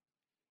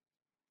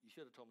 You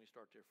should have told me to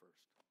start there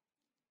first.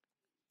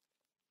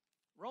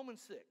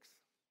 Romans 6,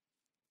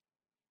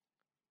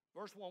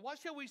 verse 1. What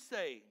shall we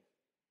say?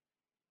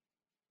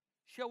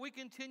 Shall we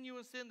continue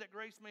in sin that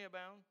grace may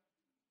abound?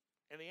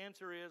 And the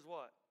answer is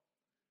what?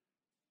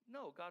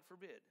 No, God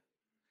forbid.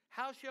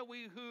 How shall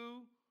we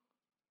who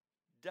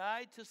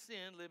died to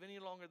sin live any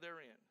longer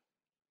therein?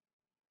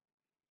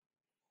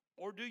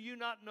 Or do you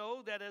not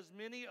know that as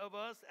many of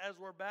us as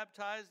were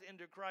baptized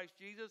into Christ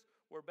Jesus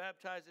were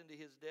baptized into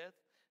his death?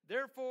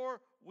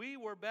 Therefore, we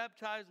were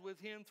baptized with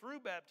him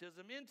through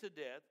baptism into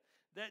death,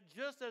 that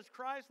just as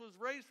Christ was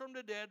raised from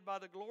the dead by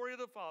the glory of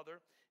the Father,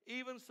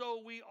 even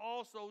so we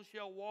also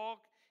shall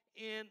walk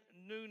in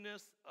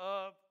newness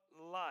of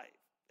life.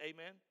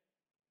 Amen.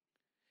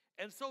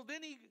 And so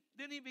then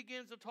he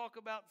begins to talk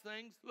about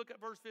things. Look at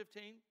verse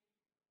 15.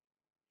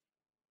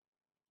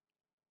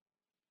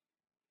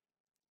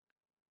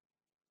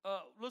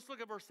 Let's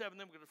look at verse 7,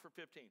 then we're going to for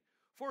 15.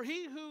 For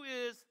he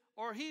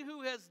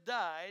who has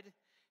died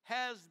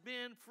has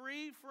been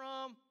free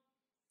from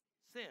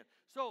sin.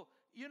 So,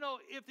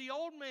 if the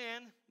old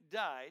man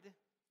died,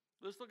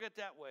 let's look at it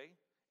that way,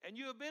 and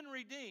you have been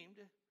redeemed,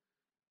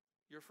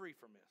 you're free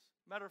from this.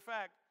 Matter of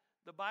fact,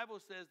 the Bible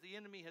says the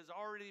enemy has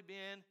already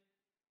been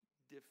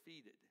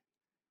defeated.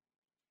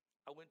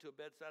 I went to a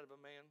bedside of a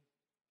man.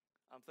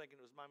 I'm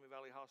thinking it was Miami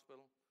Valley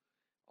Hospital.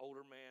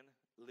 Older man,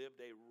 lived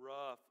a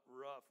rough.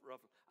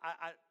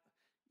 I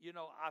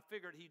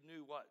figured he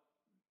knew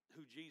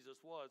who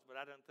Jesus was, but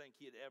I didn't think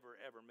he had ever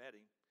met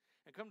him.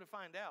 And come to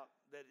find out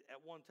that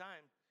at one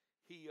time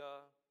he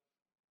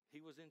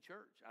was in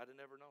church. I'd have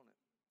never known it.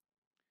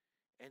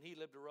 And he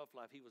lived a rough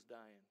life. He was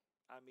dying.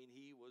 I mean,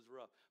 he was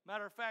rough.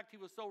 Matter of fact, he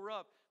was so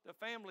rough, the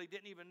family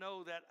didn't even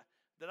know that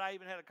I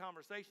even had a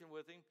conversation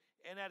with him.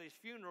 And at his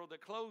funeral,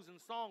 the closing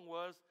song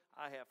was,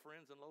 "I have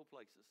friends in low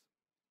places."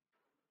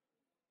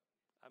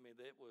 I mean,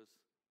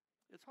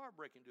 it's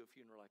heartbreaking to a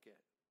funeral like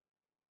that.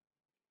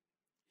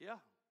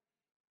 Yeah.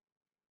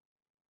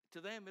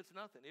 To them, it's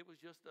nothing. It was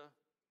just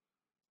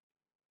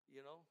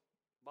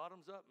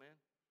bottoms up, man.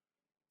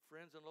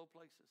 Friends in low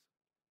places.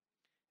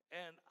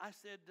 And I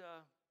said,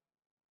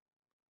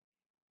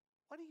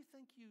 why do you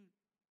think you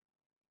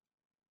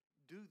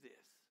do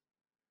this?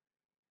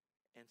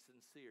 And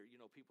sincere,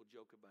 people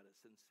joke about it,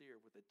 sincere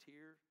with a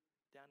tear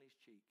down his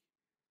cheek.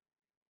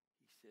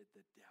 He said,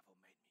 the devil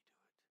made me do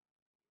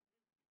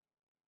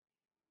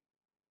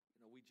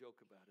it. We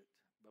joke about it,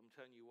 but I'm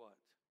telling you what.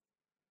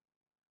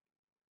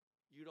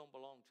 You don't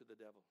belong to the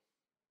devil.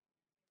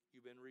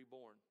 You've been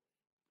reborn.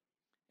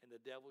 And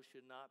the devil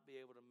should not be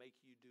able to make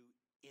you do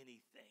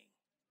anything.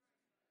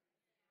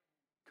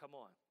 Come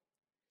on.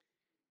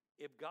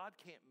 If God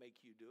can't make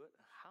you do it,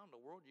 how in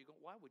the world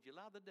why would you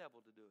allow the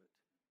devil to do it?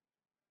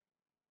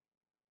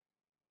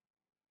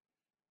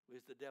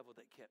 It's the devil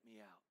that kept me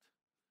out.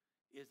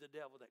 It's the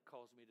devil that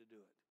caused me to do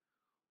it.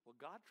 Well,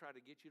 God tried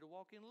to get you to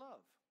walk in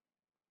love.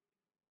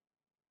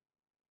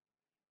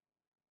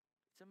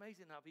 It's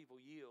amazing how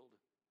people yield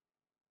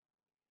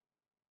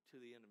to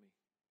the enemy.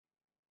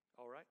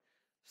 All right?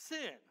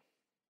 Sin.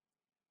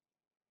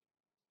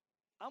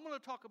 I'm going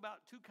to talk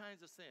about two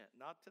kinds of sin.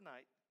 Not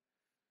tonight.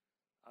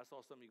 I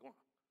saw some of you going,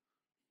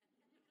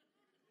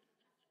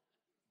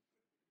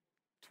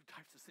 two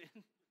types of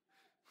sin?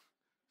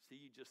 See,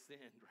 you just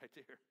sinned right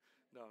there.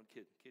 No, I'm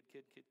kidding.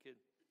 Kid.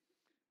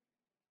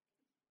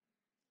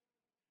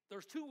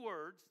 There's two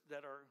words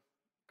that are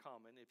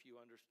common if you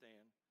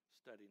understand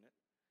studying it.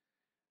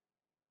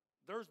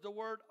 There's the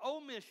word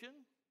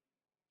omission,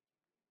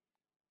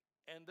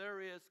 and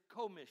there is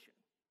commission.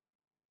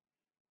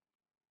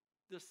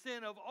 The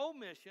sin of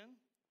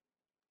omission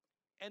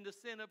and the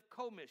sin of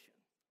commission.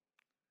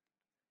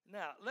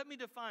 Now, let me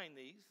define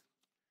these,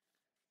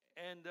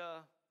 and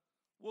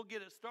we'll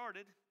get it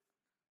started,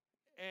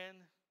 and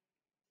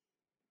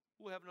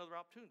we'll have another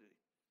opportunity.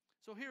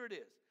 So here it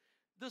is.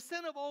 The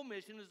sin of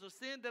omission is a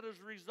sin that is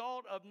a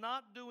result of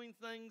not doing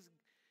things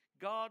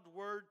God's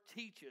word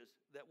teaches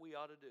that we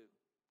ought to do.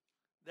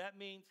 That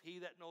means he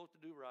that knows to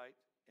do right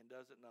and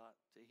does it not,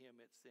 to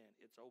him it's sin.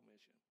 It's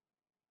omission.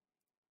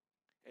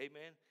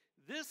 Amen.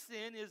 This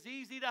sin is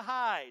easy to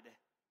hide.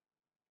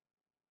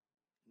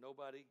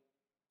 Nobody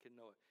can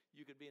know it.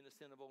 You could be in the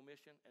sin of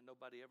omission and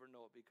nobody ever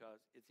know it because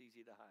it's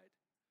easy to hide.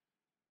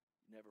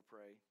 Never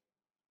pray.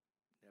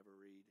 Never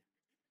read.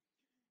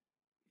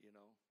 You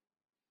know.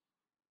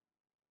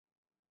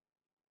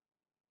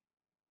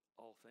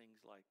 All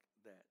things like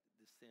that.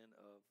 The sin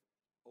of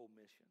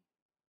omission.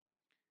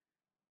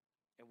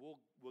 And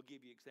we'll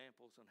give you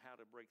examples on how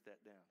to break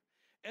that down.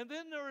 And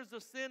then there is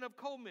the sin of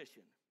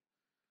commission.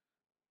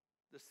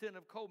 The sin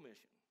of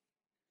commission.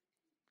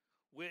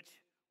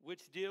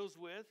 Which deals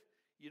with,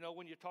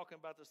 when you're talking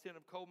about the sin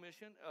of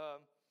commission,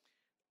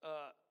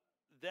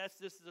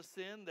 this is a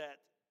sin that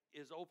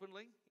is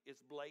openly,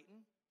 it's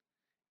blatant,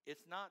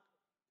 it's not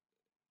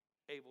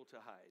able to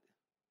hide.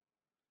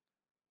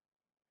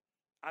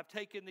 I've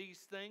taken these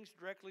things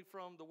directly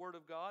from the Word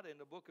of God in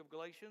the book of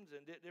Galatians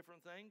and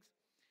different things.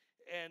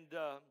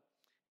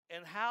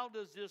 And how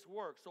does this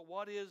work? So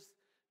what is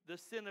the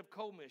sin of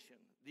commission?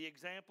 The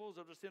examples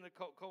of the sin of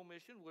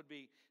commission would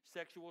be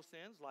sexual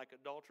sins like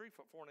adultery,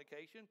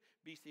 fornication,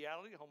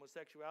 bestiality,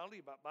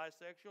 homosexuality,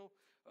 bisexual,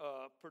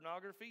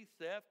 pornography,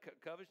 theft,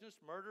 covetousness,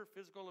 murder,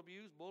 physical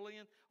abuse,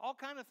 bullying, all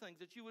kind of things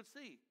that you would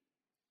see.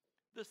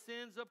 The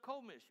sins of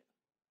commission.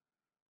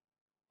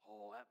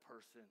 Oh, that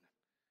person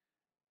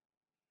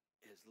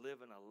is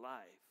living a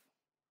life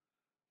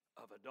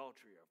of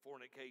adultery or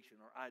fornication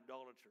or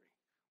idolatry.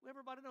 Well,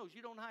 everybody knows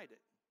you don't hide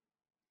it.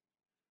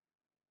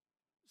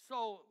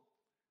 So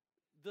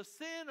the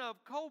sin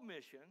of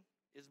commission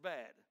is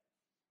bad.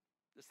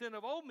 The sin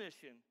of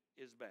omission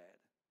is bad.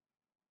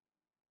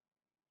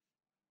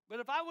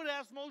 But if I would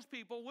ask most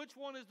people which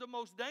one is the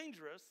most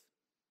dangerous,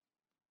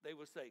 they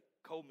would say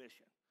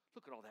commission.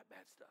 Look at all that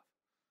bad stuff.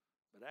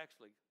 But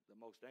actually, the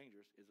most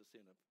dangerous is the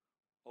sin of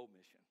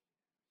omission.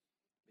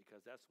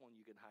 Because that's one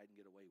you can hide and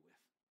get away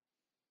with.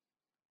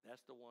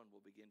 That's the one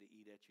will begin to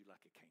eat at you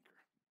like a canker.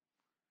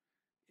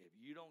 If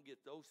you don't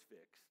get those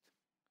fixed,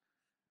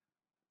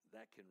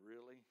 that can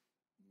really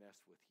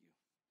mess with you.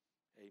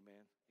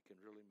 Amen. It can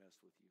really mess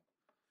with you.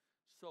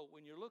 So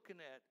when you're looking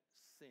at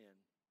sin,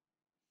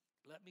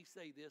 let me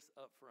say this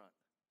up front.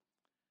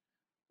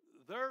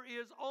 There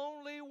is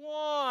only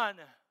one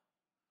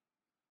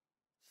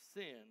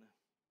sin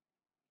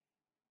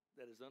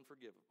that is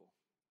unforgivable.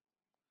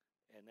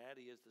 And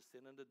that is the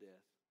sin unto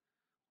death,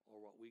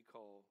 or what we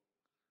call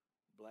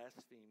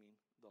blaspheming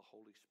the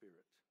Holy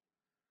Spirit.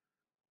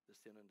 The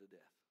sin unto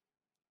death.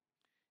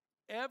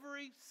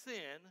 Every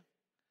sin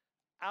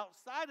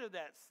outside of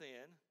that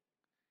sin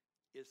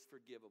is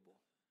forgivable,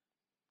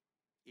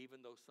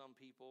 even though some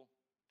people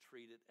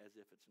treat it as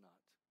if it's not.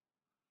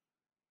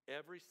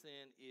 Every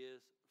sin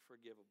is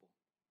forgivable.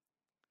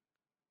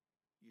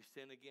 You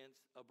sin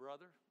against a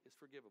brother, it's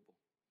forgivable.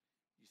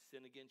 You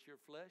sin against your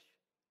flesh,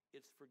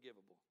 it's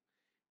forgivable.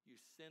 You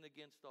sin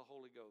against the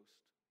Holy Ghost.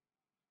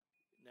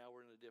 Now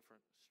we're in a different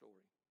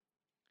story.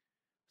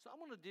 So I'm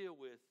going to deal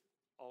with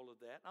all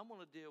of that. I'm going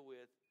to deal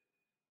with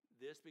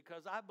this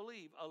because I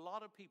believe a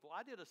lot of people,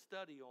 I did a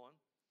study on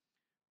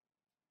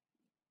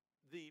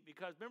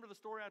because remember the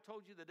story I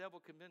told you, the devil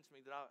convinced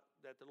me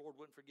that the Lord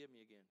wouldn't forgive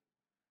me again.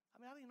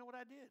 I didn't even know what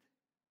I did.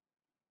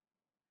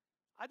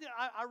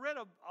 I read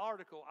an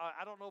article.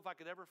 I don't know if I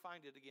could ever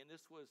find it again.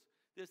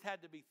 This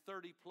had to be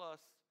 30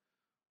 plus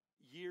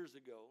years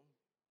ago.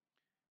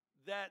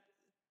 That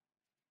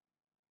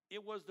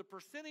it was the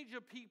percentage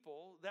of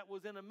people that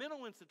was in a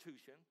mental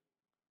institution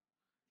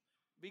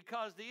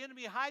because the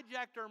enemy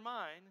hijacked their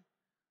mind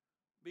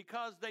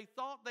because they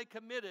thought they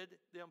committed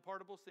the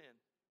unpardonable sin.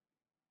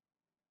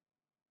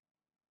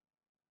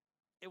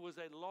 It was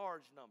a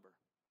large number.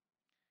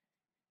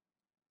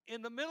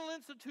 In the mental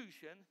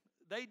institution,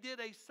 they did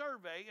a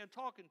survey and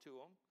talking to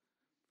them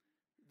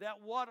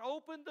that what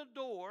opened the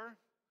door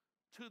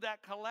to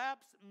that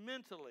collapse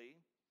mentally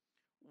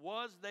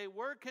was they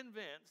were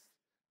convinced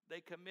they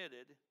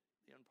committed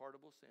the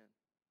unpardonable sin.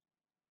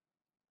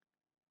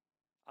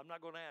 I'm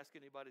not going to ask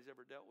anybody who's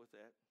ever dealt with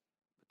that,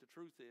 but the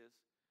truth is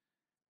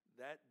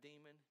that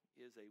demon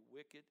is a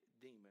wicked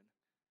demon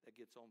that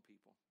gets on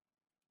people.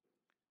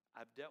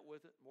 I've dealt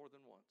with it more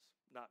than once.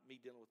 Not me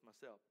dealing with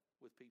myself,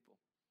 with people.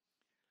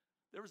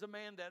 There was a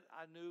man that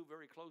I knew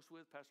very close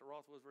with. Pastor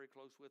Roth was very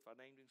close with. I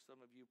named him.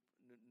 Some of you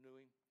knew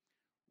him.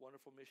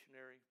 Wonderful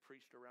missionary,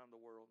 preached around the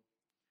world.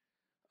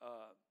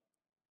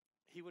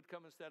 He would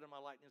come and sit in my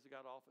Lightnings of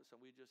God office,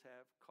 and we'd just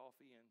have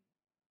coffee and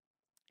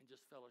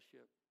just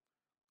fellowship.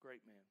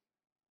 Great man.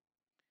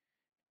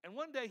 And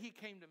one day he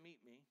came to meet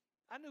me.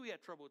 I knew he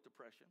had trouble with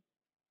depression.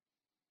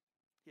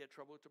 He had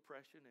trouble with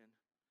depression, and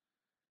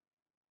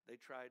they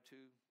tried to,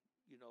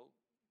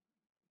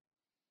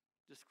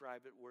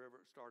 describe it wherever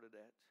it started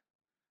at.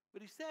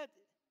 But he said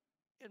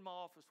in my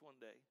office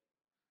one day,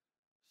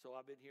 so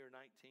I've been here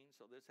 19,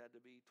 so this had to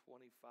be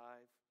 25,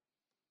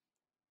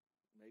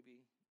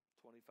 maybe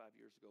 25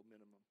 years ago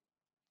minimum.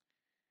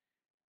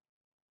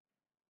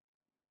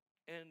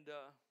 And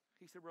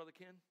he said, Brother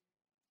Ken,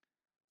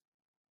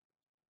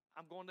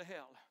 I'm going to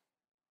hell.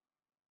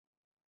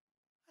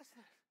 I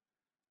said,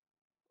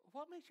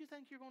 what makes you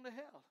think you're going to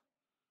hell?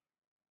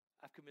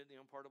 I've committed the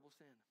unpardonable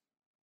sin.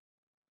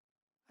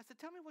 I said,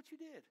 tell me what you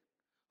did.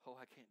 Oh,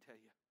 I can't tell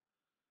you.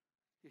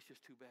 It's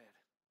just too bad.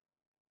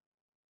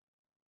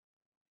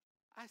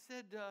 I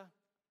said,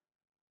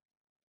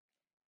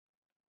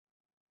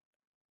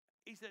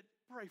 he said,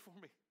 pray for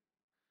me.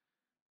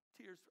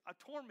 Tears, a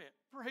torment,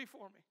 pray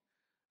for me.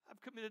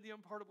 I've committed the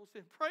unpardonable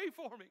sin. Pray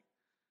for me.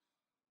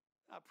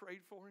 I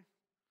prayed for him.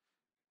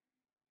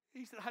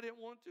 He said, I didn't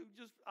want to.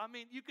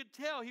 You could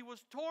tell he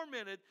was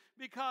tormented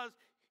because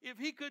if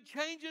he could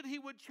change it, he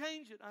would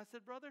change it. I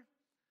said, brother,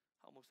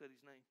 I almost said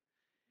his name.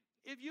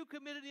 If you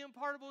committed the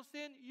unpardonable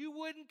sin, you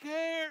wouldn't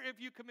care if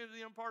you committed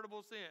the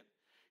unpardonable sin.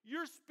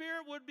 Your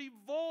spirit would be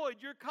void.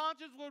 Your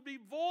conscience would be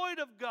void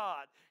of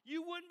God.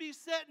 You wouldn't be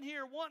sitting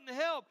here wanting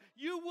help.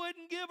 You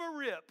wouldn't give a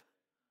rip.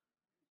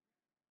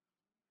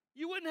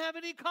 You wouldn't have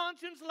any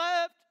conscience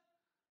left.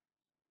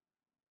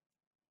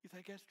 You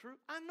think that's true?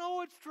 I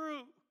know it's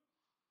true.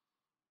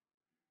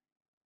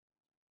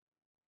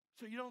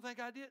 So you don't think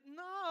I did?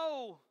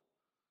 No.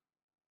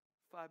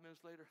 5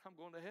 minutes later, I'm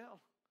going to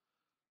hell.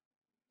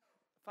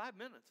 5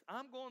 minutes.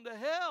 I'm going to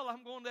hell.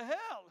 I'm going to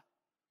hell.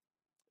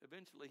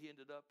 Eventually, he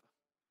ended up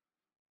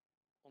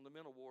on the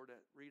mental ward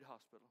at Reed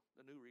Hospital,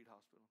 the new Reed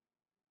Hospital.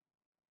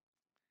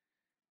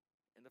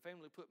 And the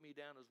family put me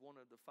down as one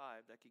of the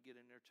 5 that could get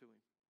in there to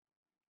him.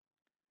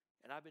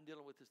 And I've been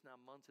dealing with this now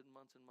months and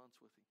months and months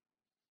with him.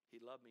 He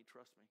loved me,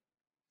 trust me.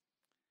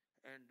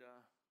 And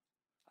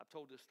I've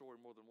told this story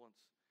more than once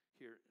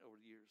here over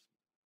the years.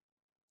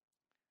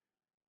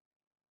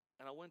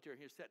 And I went there,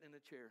 he was sitting in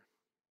a chair.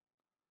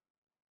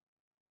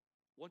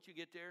 Once you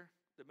get there,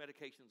 the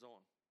medication's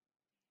on.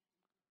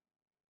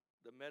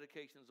 The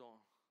medication's on.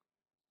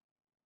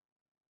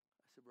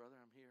 I said, brother,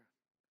 I'm here.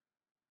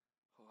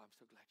 Oh, I'm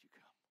so glad you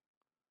come.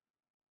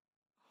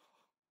 Oh,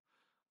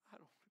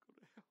 I don't want to go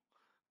to hell.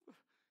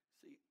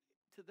 See,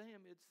 to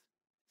them it's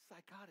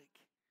psychotic.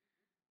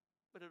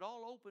 But it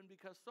all opened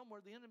because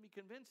somewhere the enemy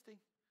convinced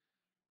him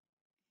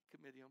he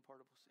committed the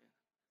unpardonable sin.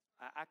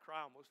 I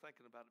cry almost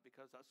thinking about it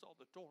because I saw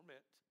the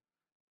torment.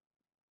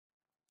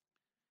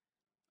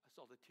 I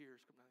saw the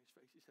tears come down his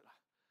face. He said,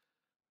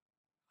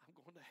 I'm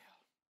going to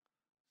hell. I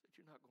said,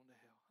 you're not going to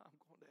hell. I'm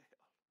going to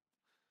hell.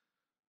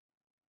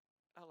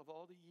 Out of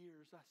all the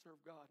years I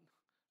served God,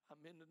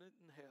 I'm ending it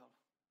in hell.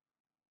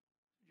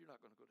 You're not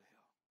going to go to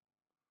hell.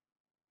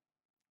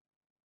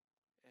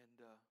 And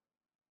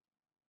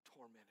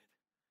tormented.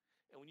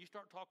 And when you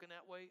start talking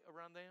that way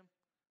around them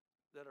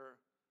that are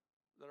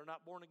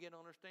not born again,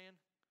 understand,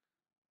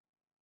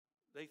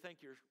 they think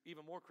you're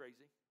even more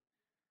crazy.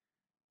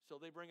 So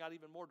they bring out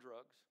even more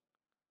drugs.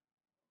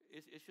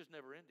 It's just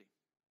never ending.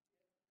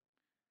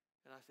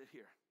 And I said,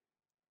 here,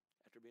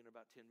 after being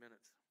about 10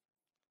 minutes,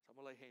 so I'm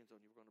going to lay hands on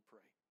you. We're going to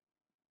pray.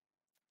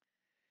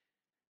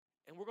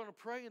 And we're going to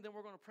pray, and then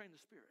we're going to pray in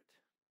the Spirit.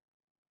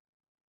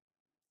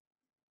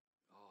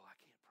 Oh, I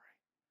can't pray.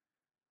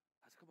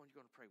 I said, come on, you're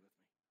going to pray with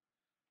me.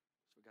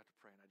 So we got to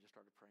pray, and I just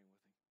started praying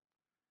with him.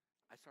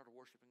 I started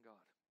worshiping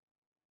God.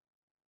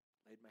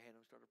 Laid my hand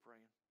on him, started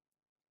praying.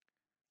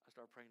 I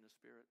started praying in the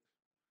Spirit.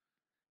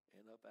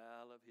 And up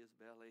out of his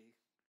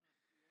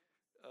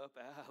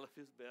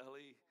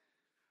belly,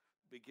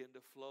 began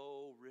to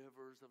flow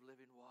rivers of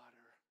living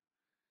water.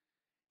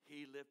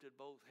 He lifted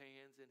both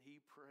hands and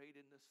he prayed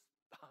in this,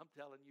 I'm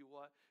telling you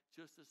what,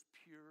 just as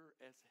pure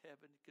as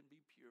heaven can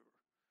be pure.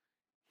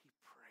 He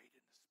prayed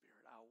in the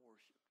Spirit. I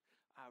worshiped.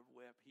 I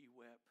wept. He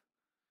wept.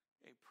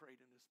 And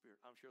prayed in the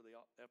Spirit. I'm sure they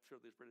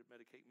Spirit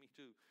medicate me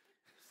too.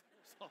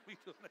 Saw me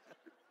doing that.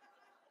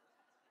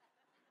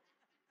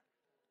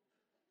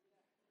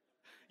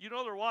 You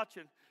know they're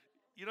watching.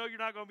 You know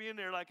you're not going to be in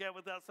there like that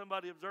without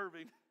somebody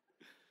observing.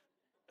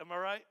 Am I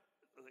right?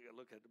 I think I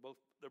look at them both.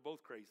 They're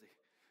both crazy.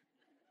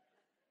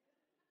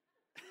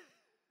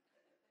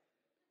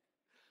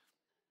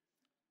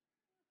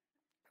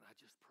 And I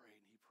just prayed,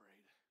 and he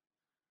prayed.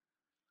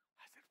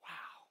 I said,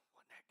 wow,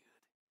 wasn't that good?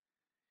 He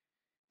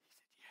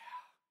said,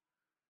 yeah.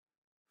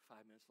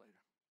 5 minutes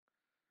later,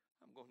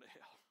 I'm going to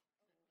hell.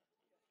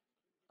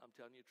 I'm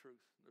telling you the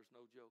truth. There's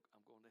no joke.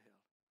 I'm going to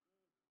hell.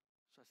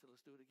 So I said,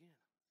 let's do it again.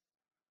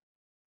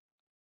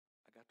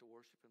 I got to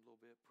worshiping a little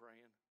bit,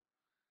 praying.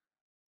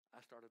 I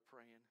started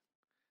praying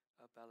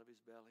up out of his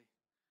belly.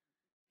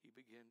 He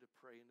began to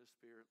pray in the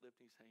Spirit,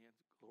 lifting his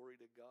hands. Glory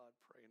to God,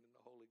 praying in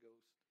the Holy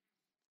Ghost.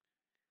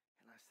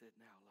 And I said,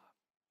 now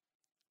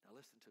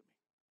listen to me.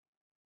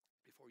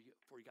 Before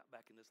you got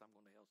back in this, I'm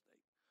going to hell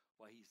state.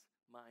 While his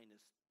mind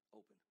is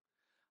open.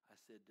 I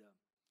said, your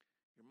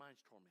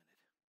mind's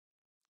tormented.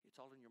 It's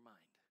all in your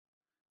mind.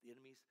 The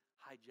enemy's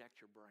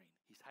hijacked your brain.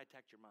 He's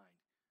hijacked your mind.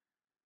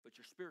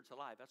 But your spirit's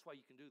alive. That's why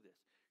you can do this.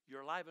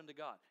 You're alive unto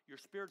God.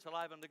 Your spirit's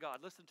alive unto God.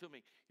 Listen to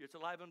me. It's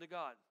alive unto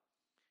God.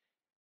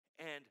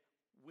 And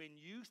when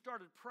you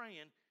started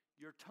praying,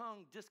 your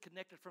tongue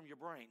disconnected from your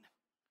brain.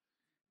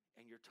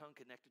 And your tongue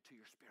connected to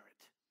your spirit.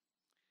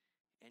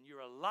 And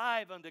you're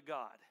alive unto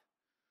God.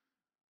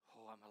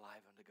 Oh, I'm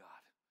alive unto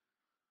God.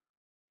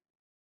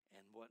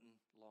 And wasn't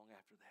long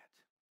after that,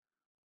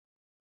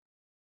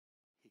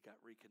 he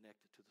got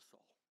reconnected to the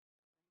soul.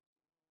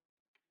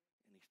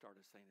 And he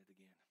started saying it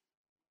again.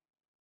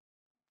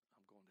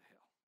 I'm going to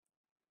hell.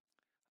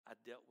 I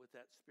dealt with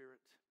that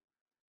spirit.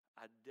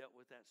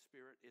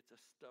 It's a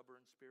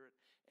stubborn spirit.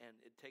 And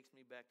it takes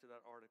me back to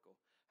that article.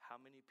 How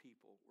many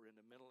people were in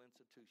a mental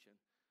institution,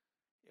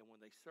 and when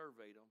they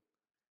surveyed them,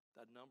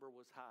 that number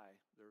was high.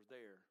 They're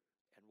there.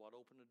 And what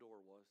opened the door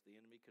was the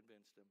enemy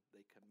convinced them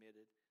they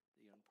committed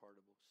the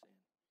unpardonable sin.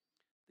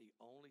 The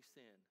only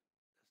sin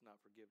that's not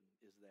forgiven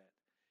is that.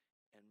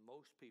 And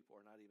most people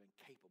are not even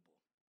capable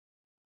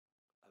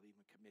of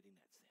even committing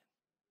that sin.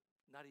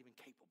 Not even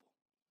capable.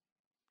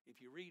 If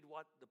you read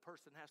what the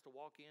person has to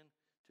walk in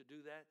to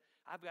do that,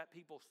 I've got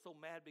people so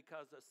mad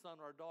because a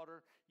son or a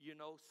daughter,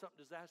 some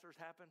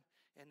disasters happen,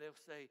 and they'll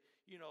say,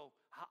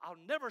 I'll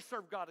never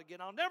serve God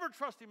again. I'll never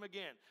trust him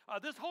again.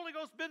 This Holy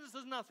Ghost business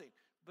is nothing.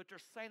 But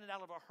they're saying it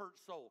out of a hurt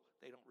soul.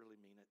 They don't really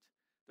mean it.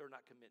 They're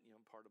not committing the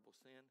unpardonable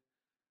sin.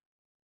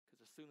 Because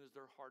as soon as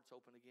their heart's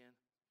open again,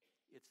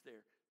 it's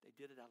there. They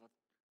did it out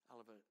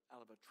of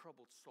a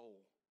troubled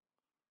soul.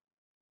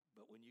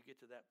 But when you get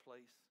to that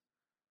place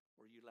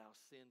where you allow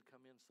sin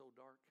come in so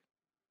dark,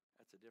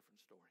 that's a different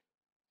story.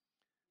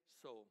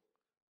 So,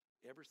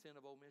 every sin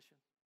of omission,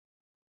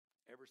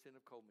 every sin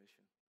of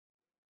commission,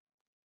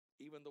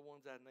 even the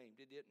ones I named,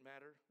 it didn't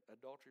matter.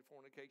 Adultery,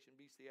 fornication,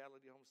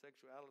 bestiality,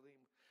 homosexuality,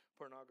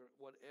 pornography,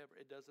 whatever.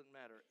 It doesn't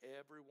matter.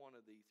 Every one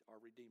of these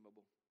are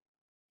redeemable.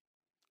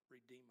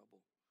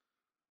 Redeemable.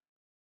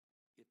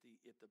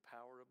 If the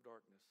power of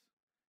darkness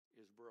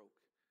is broke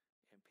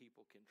and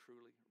people can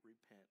truly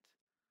repent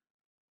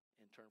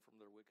and turn from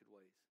their wicked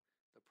ways.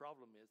 The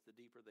problem is the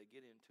deeper they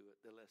get into it,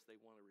 the less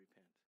they want to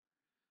repent.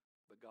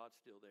 But God's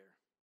still there.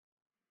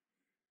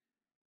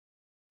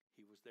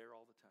 He was there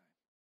all the time.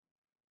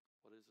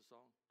 What is the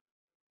song?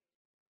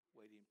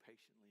 Waiting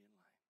patiently in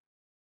line.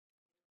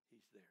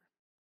 He's there.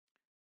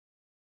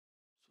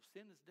 So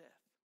sin is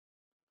death.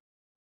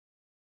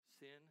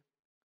 Sin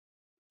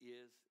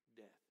is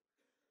death.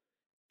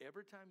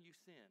 Every time you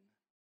sin,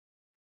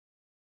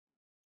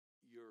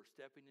 you're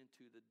stepping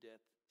into the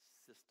death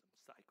system,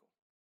 cycle.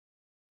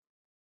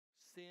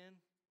 Sin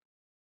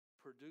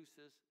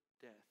produces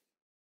death.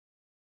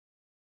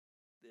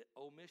 The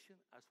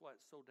omission, that's why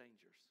it's so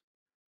dangerous.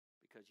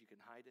 Because you can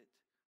hide it,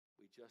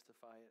 we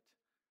justify it,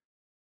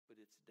 but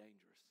it's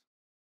dangerous.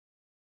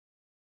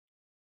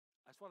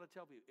 That's what I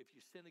tell people. If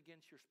you sin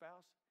against your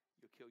spouse,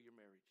 you'll kill your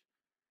marriage.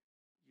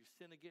 You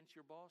sin against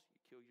your boss,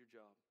 you kill your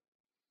job.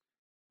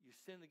 You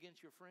sin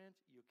against your friends,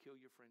 you'll kill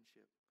your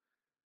friendship.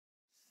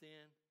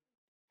 Sin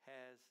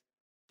has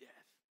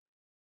death.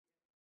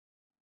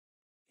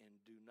 And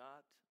do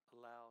not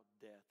allow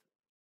death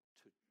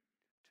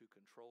to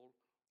control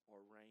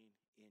or reign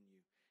in you.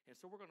 And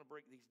so we're going to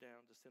break these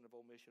down to sin of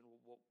omission.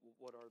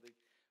 What are they?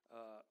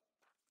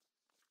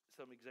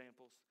 Some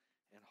examples.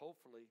 And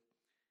hopefully,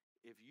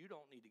 if you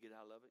don't need to get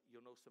out of it,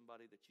 you'll know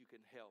somebody that you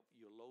can help.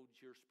 You'll load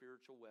your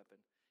spiritual weapon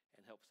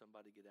and help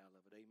somebody get out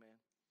of it. Amen?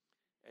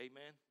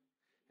 Amen?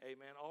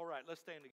 Amen. All right, let's stand together.